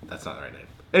 That's not the right name.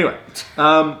 Anyway,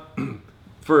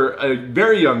 for a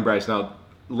very young Bryce, now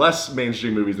less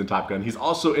mainstream movies than Top Gun, he's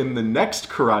also in the next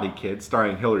Karate Kid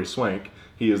starring Hilary Swank.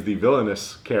 He is the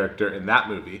villainous character in that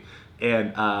movie.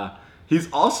 And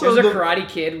he's also There's a Karate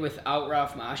Kid without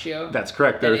Ralph Macchio. That's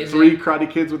correct. There That are is 3 it? Karate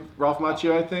Kids with Ralph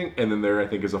Macchio, I think. And then there, I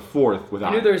think, is a 4th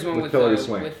without I knew there was one with Hilary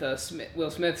Swank. Will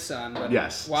Smith's son. But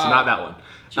Yes, wow. so not that one.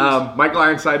 Jeez. Michael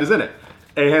Ironside is in it.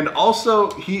 And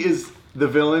also, he is the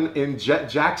villain in Jet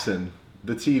Jackson,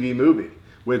 the TV movie,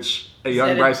 which a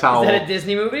young Bryce Howell... Is that a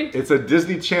Disney movie? It's a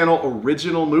Disney Channel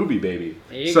original movie, baby.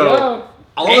 There you so, go.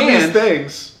 all of these And-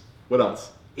 things... What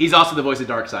else? He's also the voice of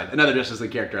Darkseid, another Justice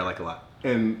League character I like a lot.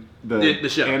 In the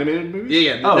show. animated movies?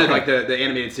 Yeah, Oh, okay. like the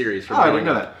animated series. From Oh, I didn't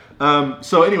know that.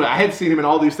 So anyway, I had seen him in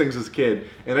all these things as a kid,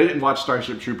 and I didn't watch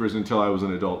Starship Troopers until I was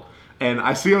an adult. And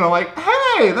I see him, and I'm like,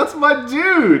 hey, that's my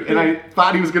dude! And I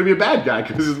thought he was going to be a bad guy,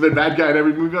 because he's been a bad guy in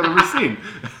every movie I've ever seen.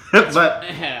 But,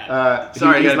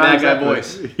 Sorry, you he's got a not bad guy exactly-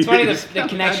 voice. It's funny He's the got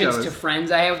connections bad guy to voice. Friends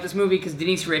I have with this movie because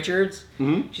Denise Richards,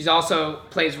 she's also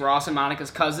plays Ross and Monica's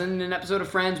cousin in an episode of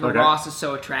Friends where Okay. Ross is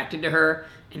so attracted to her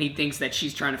and he thinks that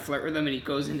she's trying to flirt with him and he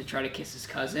goes in to try to kiss his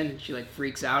cousin and she like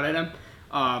freaks out at him.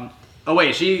 Oh wait,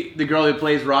 is she the girl who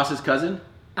plays Ross's cousin?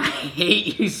 I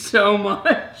hate you so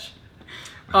much.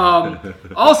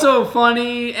 Also,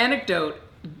 funny anecdote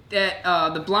that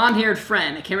the blonde-haired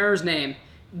friend, I can't remember his name,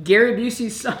 Gary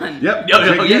Busey's son. Yep, Yo,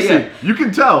 Jake yeah, Busey. yeah. You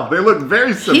can tell. They look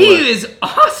very similar. He is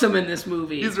awesome in this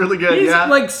movie. He's really good, He's yeah.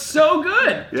 like so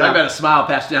good. Yeah. Talk about a smile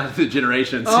passed down through the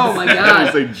generations. Oh my That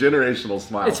god. is a generational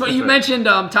smile. It's what you mentioned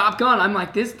Top Gun. I'm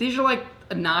like, these are like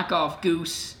a knockoff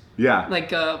Goose. Yeah.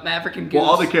 Like African Goose. Well,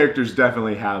 all the characters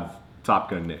definitely have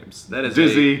Top Gun names. That is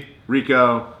Dizzy,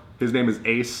 Rico. His name is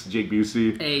Ace, Jake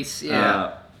Busey. Ace,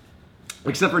 yeah.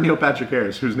 Except for Neil Patrick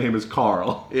Harris, whose name is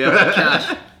Carl. Yeah.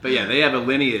 Gosh. But yeah, they have a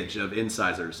lineage of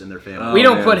incisors in their family. We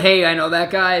don't man. put, hey, I know that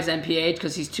guy as NPH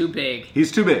because he's too big.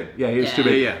 He's too big. Yeah, he's Yeah. too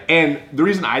big. Yeah, yeah. And the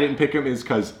reason I didn't pick him is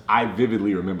because I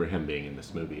vividly remember him being in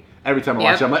this movie. Every time I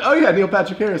Yep. watch it, I'm like, oh yeah, Neil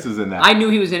Patrick Harris is in that. I knew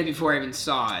he was in it before I even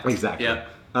saw it. Exactly. Yep.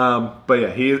 But yeah,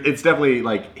 it's definitely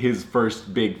like his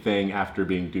first big thing after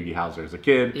being Doogie Howser as a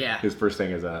kid. Yeah. His first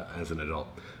thing as an adult.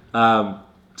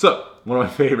 So one of my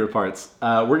favorite parts.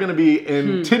 We're gonna be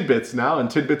in Tidbits now, and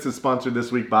Tidbits is sponsored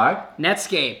this week by.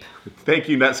 Netscape. Thank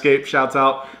you, Netscape. Shouts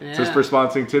out just Yeah. for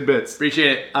sponsoring Tidbits.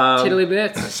 Appreciate it. Tiddly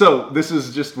bits. So this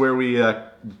is just where we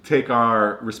take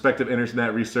our respective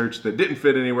internet research that didn't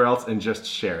fit anywhere else and just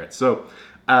share it. So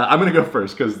I'm going to go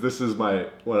first because this is one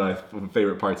of my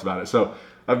favorite parts about it. So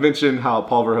I've mentioned how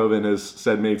Paul Verhoeven has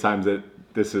said many times that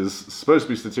this is supposed to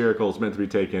be satirical. It's meant to be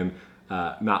taken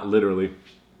not literally.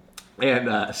 And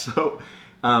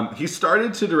he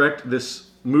started to direct this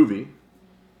movie,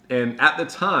 and at the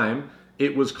time,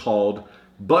 it was called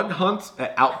Bug Hunt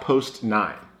at Outpost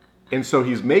 9. And so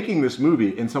he's making this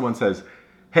movie, and someone says,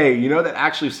 hey, you know, that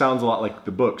actually sounds a lot like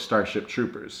the book Starship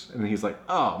Troopers. And he's like,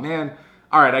 oh, man,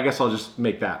 all right, I guess I'll just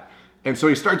make that. And so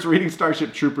he starts reading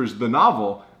Starship Troopers, the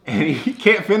novel, and he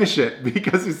can't finish it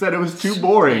because he said it was too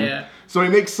boring. Yeah. So he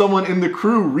makes someone in the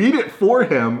crew read it for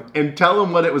him and tell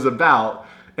him what it was about.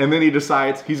 And then he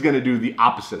decides he's going to do the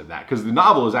opposite of that. Because the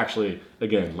novel is actually,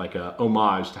 again, like a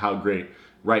homage to how great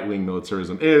right-wing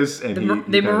militarism is. And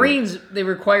the Marines, they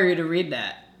require you to read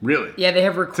that. Really? Yeah, they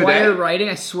have required Today? writing,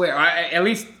 I swear. At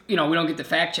least, we don't get the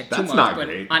fact check too That's much. not but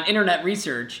great. on internet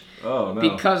research. Oh, no.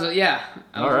 Because, I was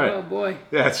All like, right. oh, boy.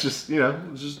 Yeah, it's just,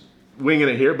 just winging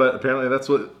it here, but apparently that's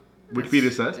what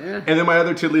Wikipedia says. Yeah. And then my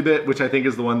other tiddly bit, which I think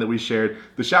is the one that we shared,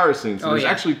 the shower scene. So there's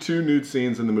yeah. actually 2 nude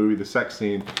scenes in the movie, the sex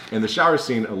scene and the shower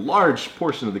scene. A large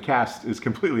portion of the cast is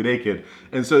completely naked.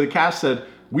 And so the cast said,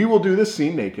 we will do this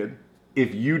scene naked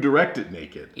if you direct it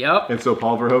naked. Yep. And so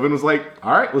Paul Verhoeven was like,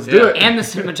 all right, let's do it. And the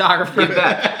cinematographer. Give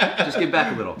back. Just give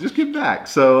back a little. Just get back.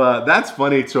 So that's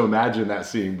funny to imagine that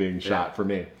scene being shot for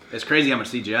me. It's crazy how much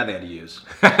CGI they had to use.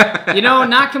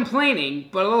 Not complaining,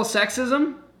 but a little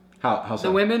sexism. How so?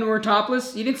 The women were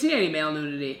topless. You didn't see any male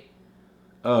nudity.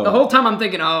 Oh. The whole time I'm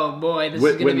thinking, oh boy, this is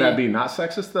going to be... Wouldn't that be not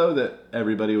sexist, though, that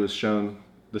everybody was shown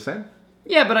the same?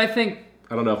 Yeah, but I think...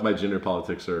 I don't know if my gender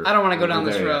politics are... I don't want to go down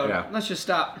this there yet, road. yeah. Let's just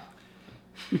stop.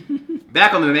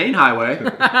 Back on the main highway.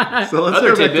 So let's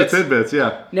Other go back to tidbits. tidbits,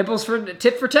 yeah. Nipples for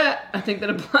tit for tat. I think that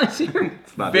applies here.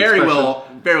 It's not Very the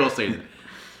well stated.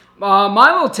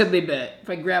 My little tiddly bit. If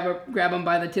I grab them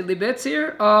by the tiddly bits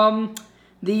here.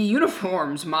 The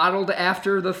uniforms modeled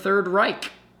after the Third Reich.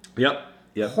 Yep.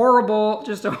 Horrible,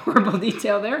 just a horrible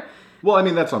detail there. Well, I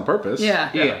mean, that's on purpose.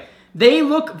 Yeah. They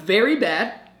look very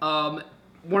bad.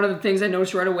 One of the things I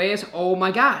noticed right away is, oh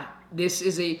my god, this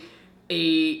is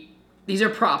these are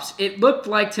props. It looked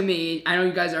like to me, I know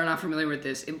you guys are not familiar with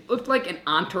this, it looked like an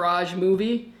Entourage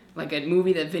movie, like a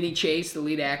movie that Vinny Chase, the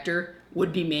lead actor,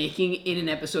 would be making in an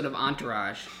episode of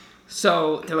Entourage.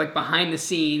 So they're like behind the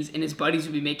scenes, and his buddies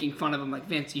would be making fun of him, like,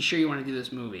 Vince, you sure you want to do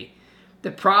this movie?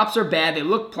 The props are bad. They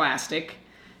look plastic.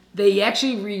 They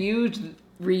actually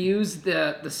reused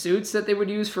the suits that they would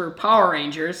use for Power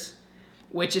Rangers,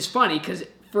 which is funny because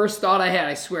first thought I had,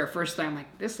 I swear, first thing I'm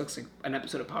like, this looks like an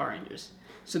episode of Power Rangers.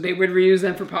 So they would reuse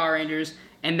them for Power Rangers,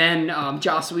 and then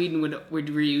Joss Whedon would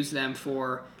reuse them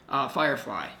for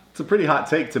Firefly. It's a pretty hot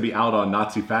take to be out on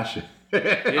Nazi fashion. Oh,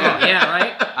 yeah,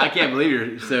 right? I can't believe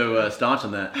you're so staunch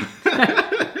on that.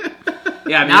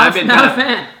 Yeah, I mean, Not I've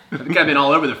a fan. been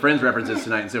all over the Friends references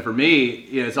tonight, and so for me,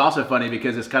 it's also funny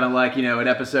because it's kind of like, an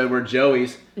episode where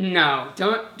Joey's No,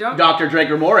 don't. Dr.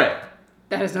 Draker Moray.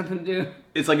 That has nothing to do.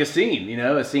 It's like a scene,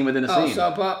 a scene within a Oh, scene.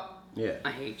 soap up. Yeah.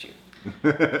 I hate you.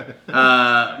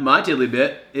 My tiddly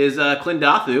bit is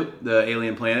Klindathu, the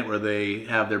alien planet where they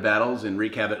have their battles and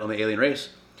wreak havoc on the alien race,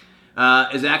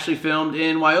 is actually filmed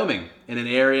in Wyoming in an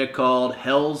area called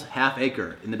Hell's Half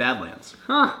Acre in the Badlands.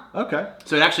 Huh. Okay.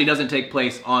 So it actually doesn't take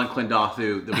place on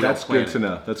Klindathu, the real That's planet. good to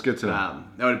know. That's good to know.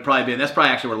 That's probably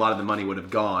actually where a lot of the money would have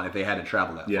gone if they had to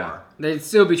travel that far. They'd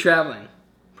still be traveling,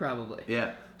 probably.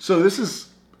 Yeah. So this is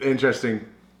interesting.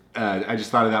 I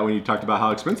just thought of that when you talked about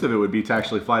how expensive it would be to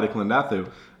actually fly to Klindathu.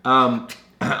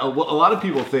 A lot of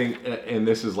people think, and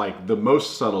this is like the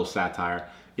most subtle satire,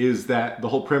 is that the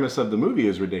whole premise of the movie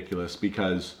is ridiculous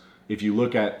because if you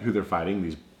look at who they're fighting,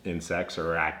 these insects or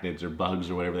arachnids or bugs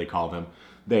or whatever they call them,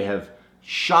 they have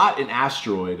shot an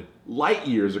asteroid light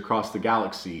years across the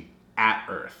galaxy at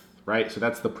Earth, right? So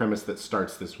that's the premise that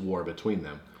starts this war between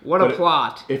them. What a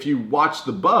plot. If you watch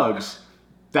the bugs,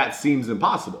 that seems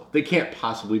impossible. They can't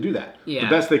possibly do that. Yeah. The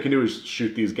best they can do is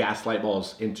shoot these gas light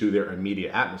balls into their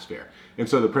immediate atmosphere. And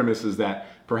so the premise is that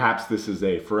perhaps this is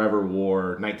a forever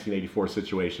war 1984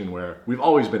 situation where we've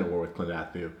always been at war with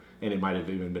Klindathu, and it might have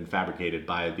even been fabricated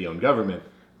by the own government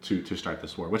to start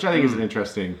this war, which I think is an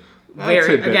interesting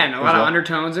tidbit Again, a as lot well. of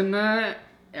undertones in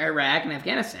Iraq and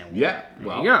Afghanistan. Yeah, There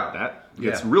well, you go. that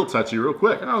gets real touchy real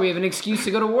quick. Oh, we have an excuse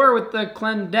to go to war with the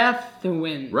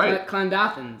Klendathuans. Right.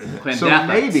 Klendathans. So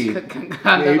maybe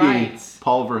Klendathites.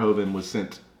 Paul Verhoeven was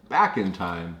sent back in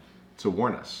time to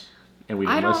warn us, and we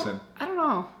didn't listen. I don't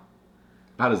know.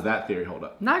 How does that theory hold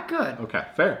up? Not good. Okay,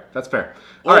 fair. That's fair.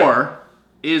 Or All right.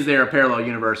 is there a parallel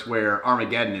universe where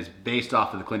Armageddon is based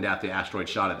off of the Klindathu asteroid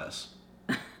shot at us?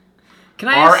 Can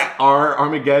I ask? Are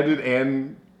Armageddon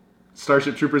and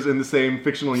Starship Troopers in the same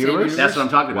fictional universe? universe? That's what I'm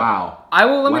talking about.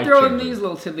 Wow. Let me throw in Life-changing. these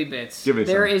little tiddly bits. Give it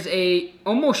There some. is a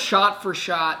almost shot for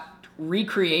shot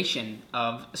recreation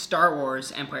of Star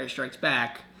Wars Empire Strikes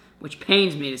Back which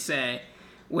pains me to say,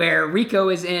 where Rico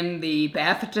is in the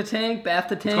bacta tank.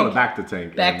 It's called a back to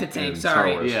tank. Sorry. Star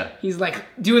Wars. Yeah. He's like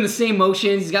doing the same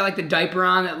motions. He's got like the diaper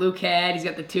on that Luke had. He's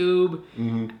got the tube.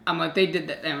 Mm-hmm. I'm like, they did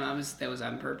that. That was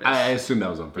on purpose. I assume that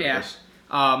was on purpose.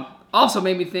 Yeah. Also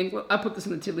made me think. Well, I put this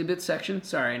in the Tiddly Bit section.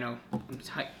 Sorry, I know I'm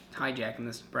hijacking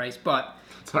this, Bryce. But all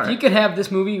if right. you could have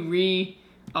this movie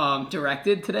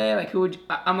directed today, like who would?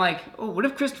 I'm like, oh, what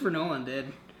if Christopher Nolan did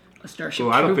a Starship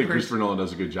Well, I don't think Troopers? Christopher Nolan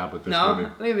does a good job with this No, movie. I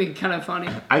think it'd be kind of funny.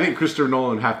 I think Christopher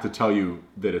Nolan would have to tell you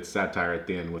that it's satire at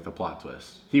the end with a plot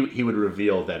twist. He would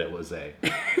reveal that it was a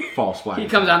false flag. He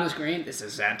comes on the screen. This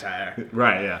is satire.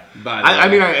 Right, yeah. By the I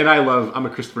way. mean, I'm a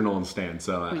Christopher Nolan stan,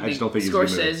 so I just don't think he's a good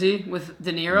movie. Scorsese with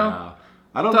De Niro. No.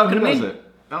 I don't know Talking who to does me? it.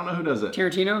 I don't know who does it.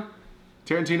 Tarantino.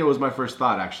 Tarantino was my first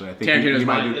thought, actually. I think Tarantino's he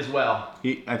might mine do, as well.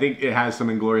 I think it has some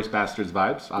Inglourious Bastards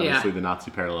vibes. Obviously, Yeah. the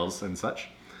Nazi parallels and such.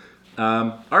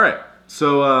 All right.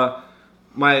 So,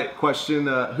 my question: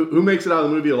 who makes it out of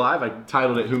the movie alive? I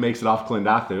titled it "Who Makes It Off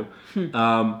Clendathu."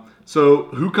 So,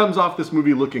 who comes off this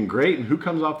movie looking great, and who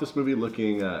comes off this movie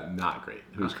looking not great?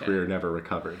 Whose Okay. career never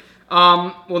recovered?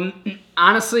 Well,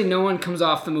 honestly, no one comes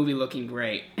off the movie looking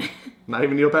great. Not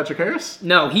even Neil Patrick Harris.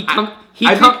 No,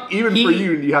 I think even for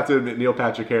you have to admit Neil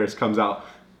Patrick Harris comes out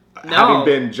having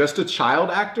been just a child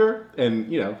actor,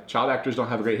 and child actors don't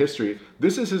have a great history.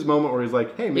 This is his moment where he's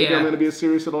like, "Hey, maybe Yeah. I'm going to be a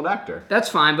serious adult actor." That's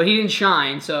fine, but he didn't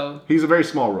shine. So He's a very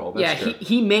small role. That's yeah, true.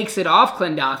 he makes it off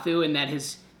Clendathu, and that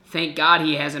his thank God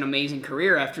he has an amazing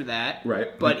career after that.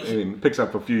 Right, But I mean, picks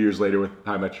up a few years later with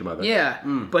How I Met Your Mother. yeah,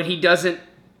 but he doesn't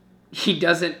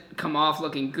come off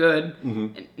looking good.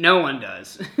 Mm-hmm. And no one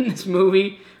does in this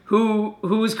movie.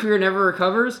 Whose career never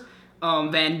recovers?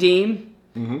 Van Diem.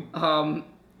 Mm-hmm.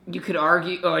 You could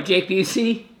argue Jake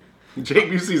Busey. Jake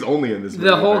Busey's only in this movie.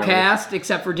 The whole apparently. cast,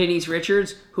 except for Denise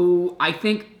Richards, who I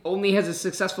think only has a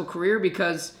successful career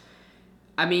because,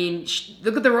 I mean,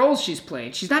 look at the roles she's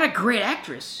played. She's not a great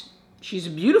actress. She's a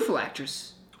beautiful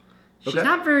actress. She's Okay.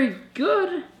 not very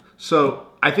good. So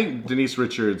I think Denise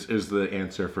Richards is the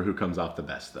answer for who comes off the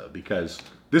best, though, because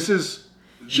this is.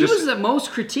 She was the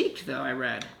most critiqued, though, I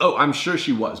read. Oh, I'm sure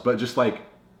she was, but just like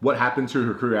what happened to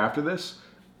her career after this,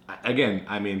 again,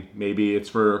 I mean, maybe it's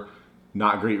for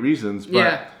not great reasons, but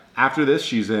Yeah. after this,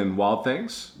 she's in Wild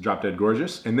Things, Drop Dead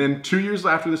Gorgeous, and then 2 years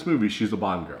after this movie, she's a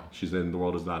Bond girl. She's in The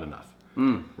World Is Not Enough,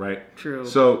 right? True.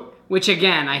 So, Which,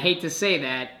 again, I hate to say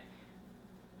that.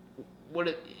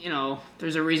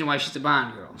 There's a reason why she's a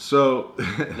Bond girl.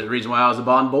 There's a reason why I was a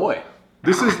Bond boy.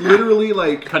 this is literally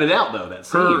like Cut it out though. That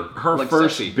scene. her Like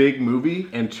first sexy. big movie,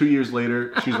 and 2 years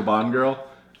later, she's a Bond girl.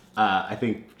 I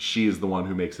think she is the one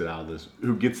who makes it out of this,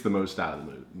 who gets the most out of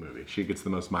the movie. She gets the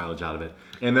most mileage out of it.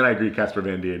 And then I agree, Casper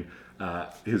Van Dien,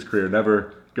 his career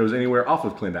never goes anywhere off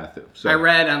of Clendathu. So I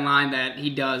read online that he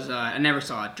does, I never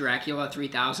saw it, Dracula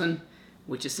 3000,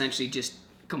 which essentially just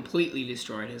completely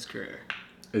destroyed his career.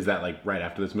 is that like right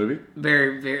after this movie?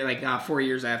 Very, very, 4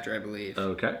 years after, I believe.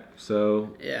 Okay, so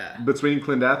Yeah. between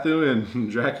Clendathu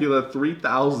and Dracula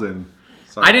 3000.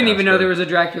 Sorry, I didn't even know Casper. there was a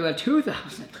Dracula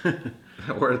 2000.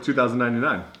 We're at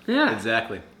 2099. Yeah.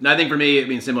 Exactly. And I think for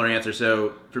me, similar answer.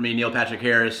 So for me, Neil Patrick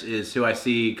Harris is who I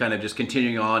see kind of just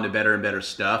continuing on to better and better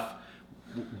stuff,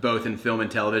 both in film and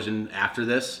television after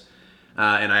this.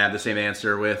 And I have the same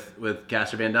answer with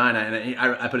Casper Van Dien.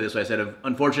 I put it this way. I said,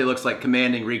 unfortunately, it looks like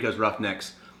Commanding Rico's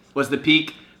Roughnecks was the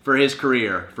peak for his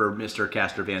career for Mr.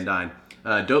 Casper Van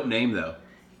Dien. Dope name, though.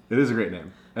 It is a great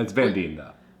name. It's Van Dien,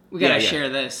 though. We gotta Yeah, yeah. share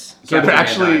this. So there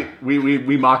Casper Van actually,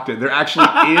 we mocked it. There actually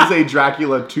is a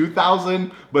Dracula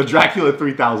 2000, but Dracula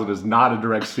 3000 is not a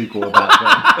direct sequel of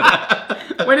that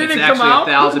film. When did It's it come actually out?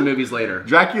 1,000 movies later.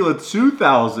 Dracula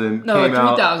 2000 No, came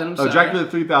out. 3000, I'm sorry. Dracula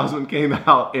 3000 came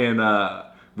out in.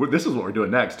 This is what we're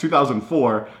doing next.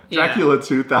 2004. Yeah. Dracula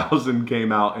 2000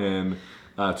 came out in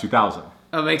 2000.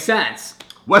 Oh, makes sense.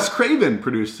 Wes Craven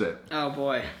produced it. Oh,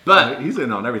 boy. But He's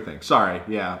in on everything. Sorry.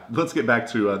 Yeah. Let's get back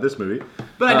to this movie.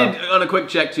 But I did, on a quick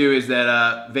check too, is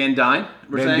that Van Dien?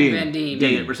 Van saying? Dien. Van Dien.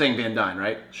 Dien. We're saying Van Dien,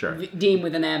 right? Sure. Dean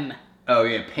with an M. Oh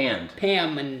yeah, Panned.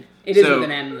 Pam, and it is So, with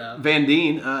an M, though. Van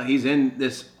Dien, he's in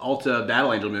this Alta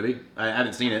Battle Angel movie. I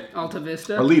haven't seen it. Alta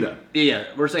Vista. Alita. Yeah,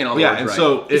 we're saying all the Yeah, words and right.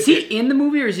 so Is he in the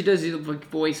movie, or does he like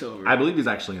voiceover? I believe he's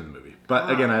actually in the movie, but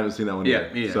again, I haven't seen that one Yeah,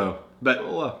 yet. yeah. So, But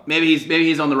well, maybe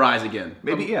he's on the rise again.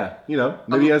 maybe yeah,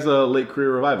 maybe he has a late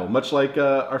career revival, much like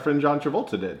our friend John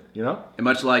Travolta did. And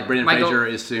much like Brendan Michael- Fraser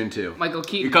is soon too. Michael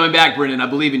Keaton. You're coming back, Brendan. I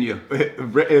believe in you.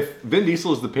 If Vin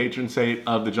Diesel is the patron saint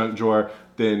of the junk drawer,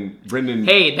 then Brendan.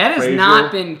 Hey, that has Fraser,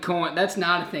 not been that's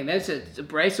not a thing. That's a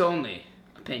Bryce only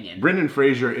opinion. Brendan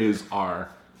Fraser is our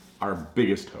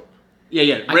biggest hope.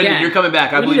 Yeah. Brendan, Again, you're coming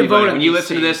back. I we believe need to you, vote buddy. on When you these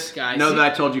listen to things, this, guys. know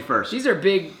that I told you first. These are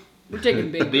big. We're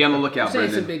taking big. Be on the lookout, We're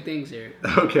saying Brendan. some big things here.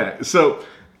 Okay, so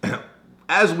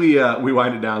as we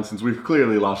wind it down, since we've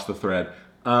clearly lost the thread,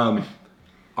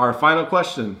 our final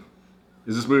question: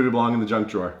 does this movie belong in the junk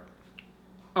drawer?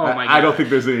 Oh my god! I don't think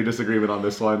there's any disagreement on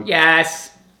this one.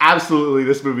 Yes. Absolutely,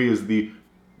 this movie is the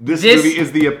movie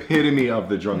is the epitome of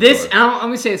the junk drawer. Let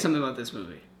me say something about this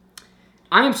movie.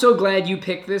 I am so glad you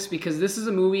picked this because this is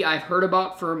a movie I've heard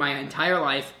about for my entire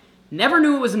life. Never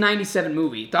knew it was a 97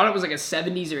 movie. Thought it was like a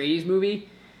 70s or 80s movie.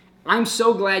 I'm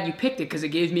so glad you picked it because it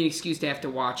gave me an excuse to have to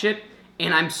watch it.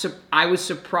 And I was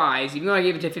surprised, even though I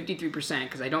gave it to 53%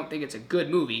 because I don't think it's a good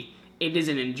movie. It is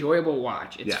an enjoyable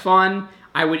watch. It's fun.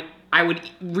 I would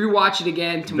rewatch it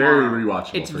again tomorrow. Very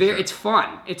rewatchable. It's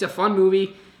fun. It's a fun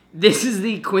movie. This is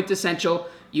the quintessential.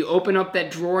 You open up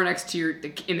that drawer next to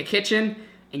in the kitchen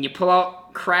and you pull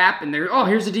out crap and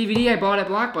here's a DVD I bought at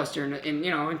Blockbuster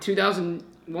in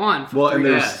 2001. Well, and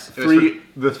there's for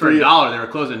 $1 they were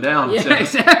closing down. Yeah, so.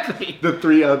 exactly. The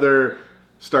 3 other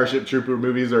Starship Trooper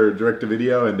movies are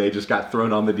direct-to-video, and they just got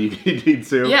thrown on the DVD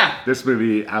too. Yeah. This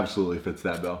movie absolutely fits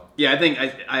that bill. Yeah, I think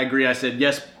I agree. I said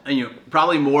yes.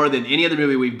 Probably more than any other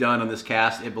movie we've done on this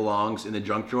cast, it belongs in the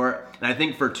junk drawer. And I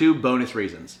think for 2 bonus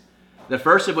reasons. The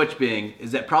first of which being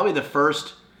is that probably the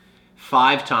first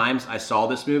 5 times I saw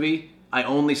this movie, I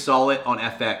only saw it on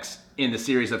FX in the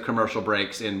series of commercial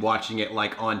breaks and watching it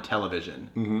like on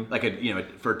television, like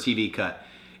for a TV cut.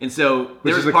 And so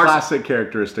Which is a classic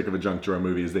characteristic of a junk drawer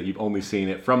movie is that you've only seen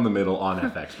it from the middle on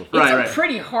FX before. It's a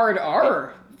pretty hard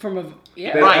R from a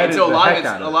Right, and so a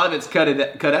lot of it's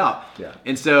cut out. Yeah.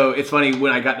 And so it's funny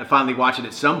when I got to finally watch it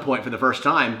at some point for the first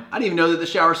time, I didn't even know that the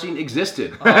shower scene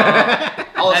existed.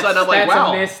 All of a sudden I'm like,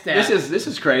 wow, this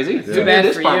is crazy. Too bad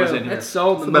this for part you. was in here. That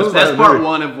sold the best movie. That's part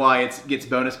 1 of why it gets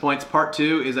bonus points. Part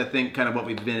 2 is I think kind of what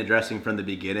we've been addressing from the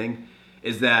beginning.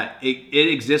 Is that it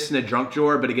exists in a junk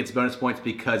drawer, but it gets bonus points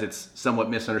because it's somewhat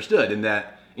misunderstood, and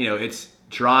that it's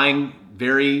trying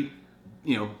very,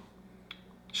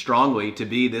 strongly to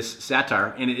be this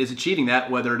satire, and it is achieving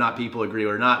that, whether or not people agree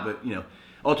or not. But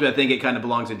ultimately, I think it kind of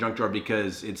belongs in junk drawer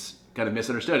because it's kind of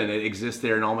misunderstood, and it exists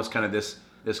there in almost kind of this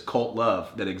cult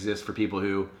love that exists for people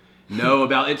who know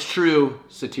about its true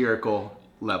satirical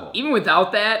level. Even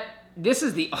without that, this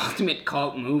is the ultimate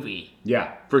cult movie.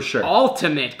 Yeah, for sure.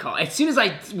 Ultimate cult. As soon as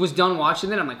I was done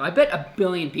watching it, I'm like, I bet 1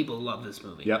 billion people love this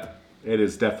movie. Yep. It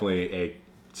is definitely a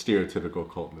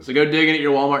stereotypical cult movie. So go digging at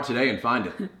your Walmart today and find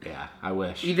it. Yeah, I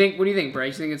wish. What do you think,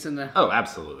 Bryce? You think it's in the... Oh,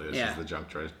 absolutely. This is the junk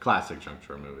drawer. Classic junk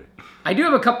drawer movie. I do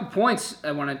have a couple points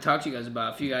I want to talk to you guys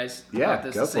about. If you guys Yeah,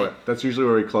 this go for it. That's usually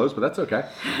where we close, but that's okay.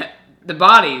 The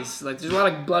bodies. There's a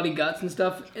lot of bloody guts and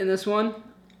stuff in this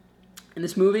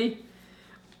movie.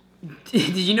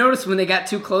 Did you notice when they got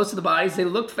too close to the bodies, they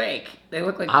looked fake? They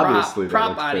looked like Obviously,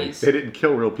 prop bodies. Fake. They didn't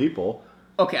kill real people.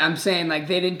 Okay, I'm saying they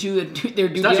didn't do their due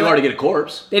diligence. It's not too hard to get a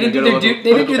corpse. They didn't do their due diligence.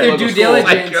 They didn't do their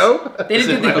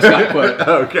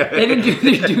Okay. They didn't do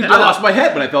their due diligence. I lost my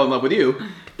head when I fell in love with you.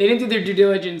 They didn't do their due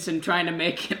diligence in trying to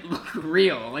make it look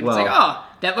real. It's like, oh,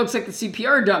 that looks like the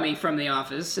CPR dummy from The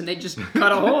Office, and they just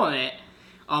cut a hole in it.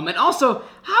 And also,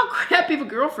 how crappy of a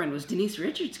girlfriend was Denise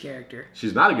Richards' character?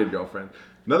 She's not a good girlfriend.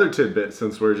 Another tidbit,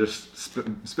 since we're just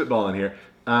spitballing here,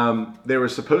 there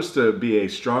was supposed to be a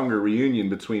stronger reunion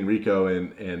between Rico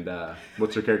and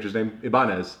what's her character's name?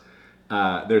 Ibanez.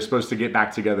 They're supposed to get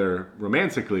back together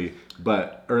romantically,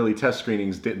 but early test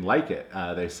screenings didn't like it.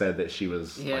 They said that she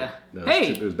was it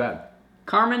was bad.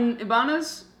 Carmen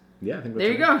Ibanez? Yeah, I think that's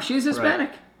there you go. She's Hispanic.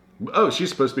 Right. Oh, she's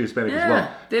supposed to be Hispanic as well.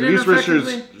 Denise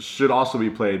Richards should also be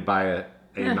played by a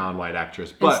non-white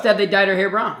actress. But instead, they dyed her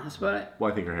hair brown. That's about it.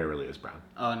 Well, I think her hair really is brown.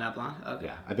 Oh, not blonde? Okay.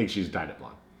 Yeah, I think she's dyed it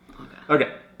blonde.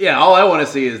 Okay. Yeah, all I want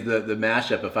to see is the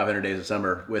mashup of 500 Days of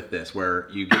Summer with this, where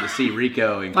you get to see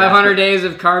Rico and 500 Days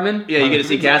of Carmen? Yeah, you get to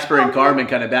see Casper and Carmen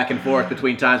kind of back and forth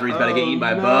between times where he's about to get eaten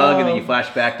by a bug, and then you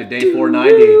flash back to day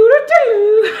 490.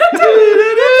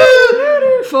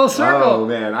 Full circle. Oh,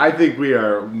 man. I think we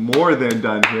are more than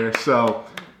done here. So,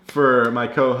 for my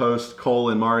co-host, Cole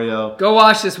and Mario, go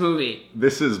watch this movie.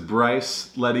 This is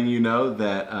Bryce letting you know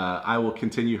that I will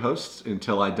continue hosts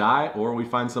until I die or we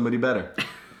find somebody better.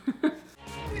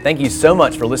 Thank you so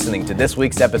much for listening to this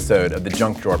week's episode of the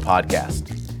Junk Drawer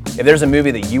Podcast. If there's a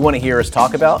movie that you want to hear us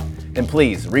talk about, then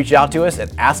please reach out to us at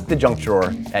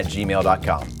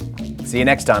askthejunkdrawer@gmail.com. See you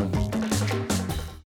next time.